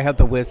know, I have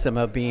the wisdom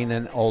of being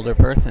an older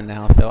person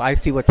now, so I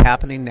see what's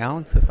happening now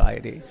in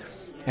society,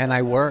 and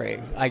I worry.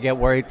 I get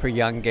worried for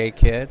young gay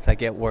kids. I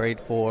get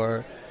worried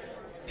for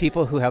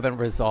people who haven't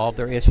resolved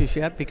their issues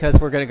yet, because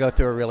we're going to go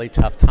through a really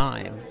tough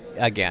time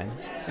again.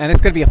 And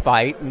it's going to be a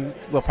fight, and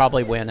we'll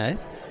probably win it.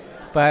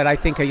 But I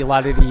think a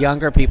lot of the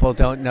younger people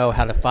don't know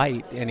how to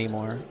fight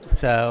anymore.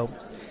 So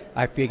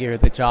I figure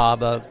the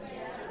job of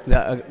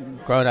the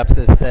grown-ups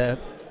is to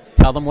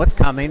tell them what's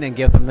coming and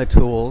give them the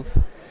tools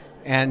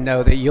and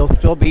know that you'll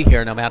still be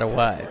here no matter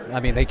what. I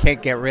mean, they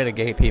can't get rid of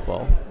gay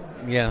people.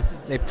 You know,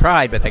 they've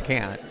tried, but they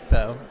can't.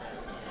 So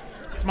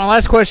my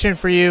last question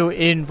for you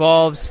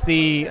involves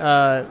the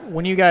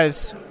when you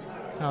guys.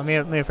 Let me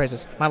rephrase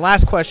this. My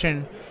last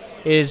question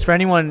is for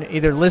anyone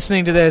either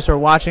listening to this or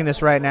watching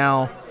this right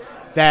now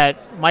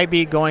that might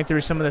be going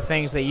through some of the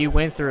things that you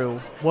went through.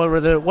 What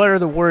are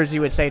the words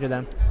you would say to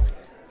them?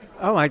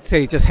 Oh, I'd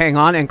say just hang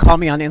on and call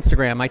me on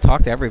Instagram. I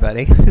talk to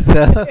everybody.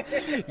 So,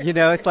 you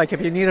know, it's like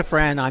if you need a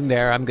friend, I'm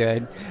there. I'm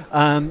good.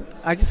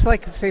 I just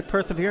like to say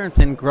perseverance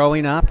and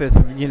growing up is,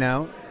 you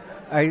know,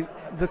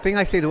 the thing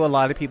I say to a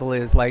lot of people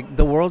is, like,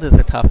 the world is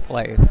a tough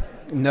place.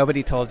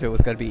 Nobody told you it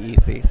was going to be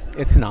easy.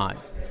 It's not.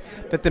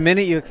 But the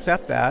minute you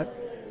accept that,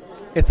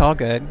 it's all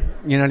good.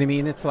 You know what I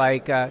mean? It's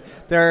like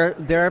there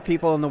are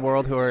people in the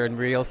world who are in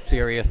real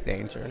serious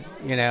danger,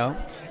 you know,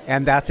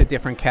 and that's a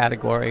different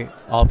category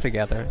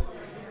altogether.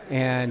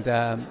 And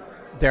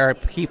there are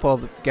people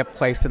that get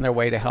placed in their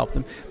way to help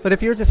them. But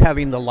if you're just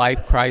having the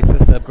life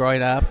crisis of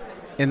growing up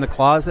in the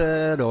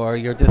closet, or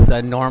you're just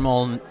a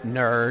normal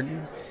nerd,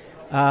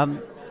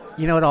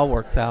 you know, it all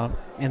works out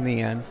in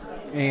the end.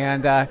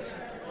 And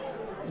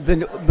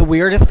the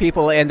weirdest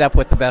people end up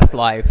with the best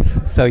lives,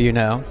 so you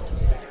know.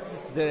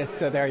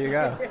 So there you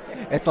go.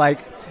 It's like,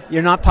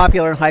 you're not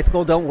popular in high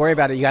school, don't worry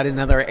about it. You got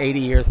another 80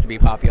 years to be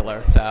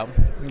popular, so,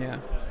 yeah.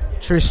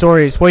 True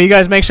stories. Well, you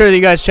guys make sure that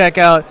you guys check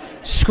out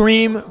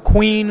Scream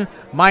Queen,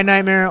 My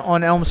Nightmare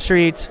on Elm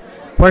Street.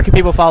 Where can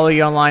people follow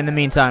you online in the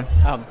meantime?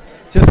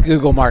 Just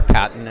Google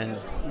Mark-Patton, and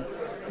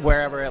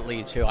wherever it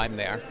leads you, I'm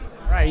there.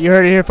 All right, you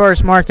heard it here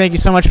first. Mark, thank you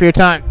so much for your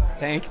time.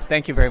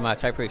 Thank you very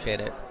much. I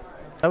appreciate it.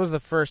 That was the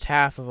first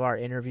half of our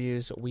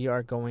interviews. We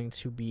are going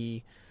to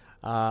be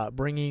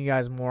bringing you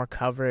guys more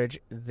coverage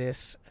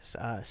this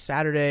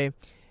Saturday.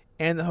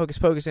 And the Hocus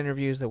Pocus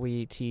interviews that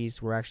we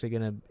teased, we're actually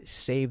going to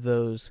save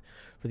those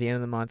for the end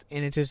of the month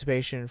in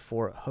anticipation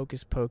for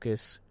Hocus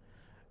Pocus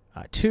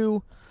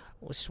 2,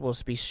 which will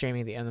be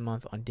streaming at the end of the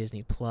month on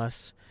Disney+.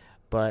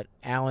 But,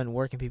 Alan,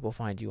 where can people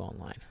find you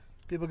online?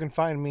 People can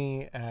find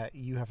me at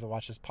You Have to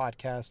Watch This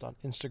Podcast on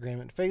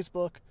Instagram and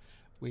Facebook.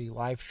 We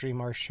live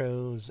stream our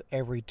shows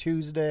every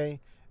Tuesday.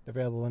 They're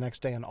available the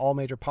next day on all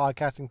major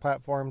podcasting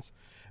platforms.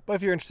 But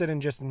if you're interested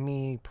in just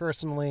me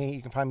personally,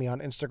 you can find me on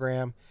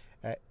Instagram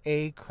at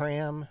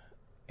acram,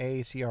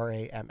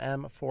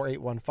 ACRAMM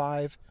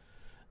 4815.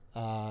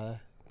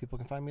 People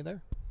can find me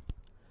there.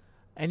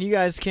 And you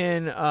guys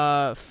can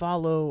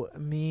follow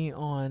me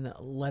on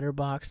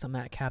Letterboxd. I'm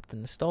at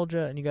Captain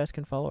Nostalgia. And you guys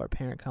can follow our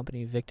parent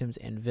company, Victims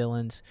and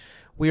Villains.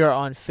 We are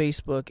on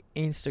Facebook,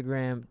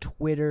 Instagram,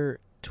 Twitter,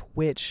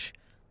 Twitch,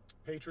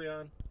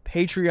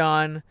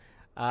 Patreon,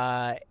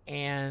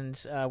 and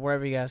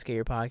wherever you guys get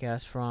your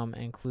podcasts from,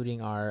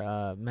 including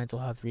our mental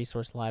health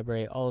resource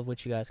library, all of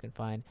which you guys can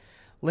find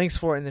links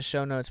for in the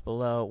show notes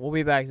below. We'll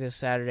be back this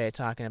Saturday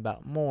talking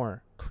about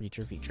more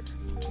Creature Feature.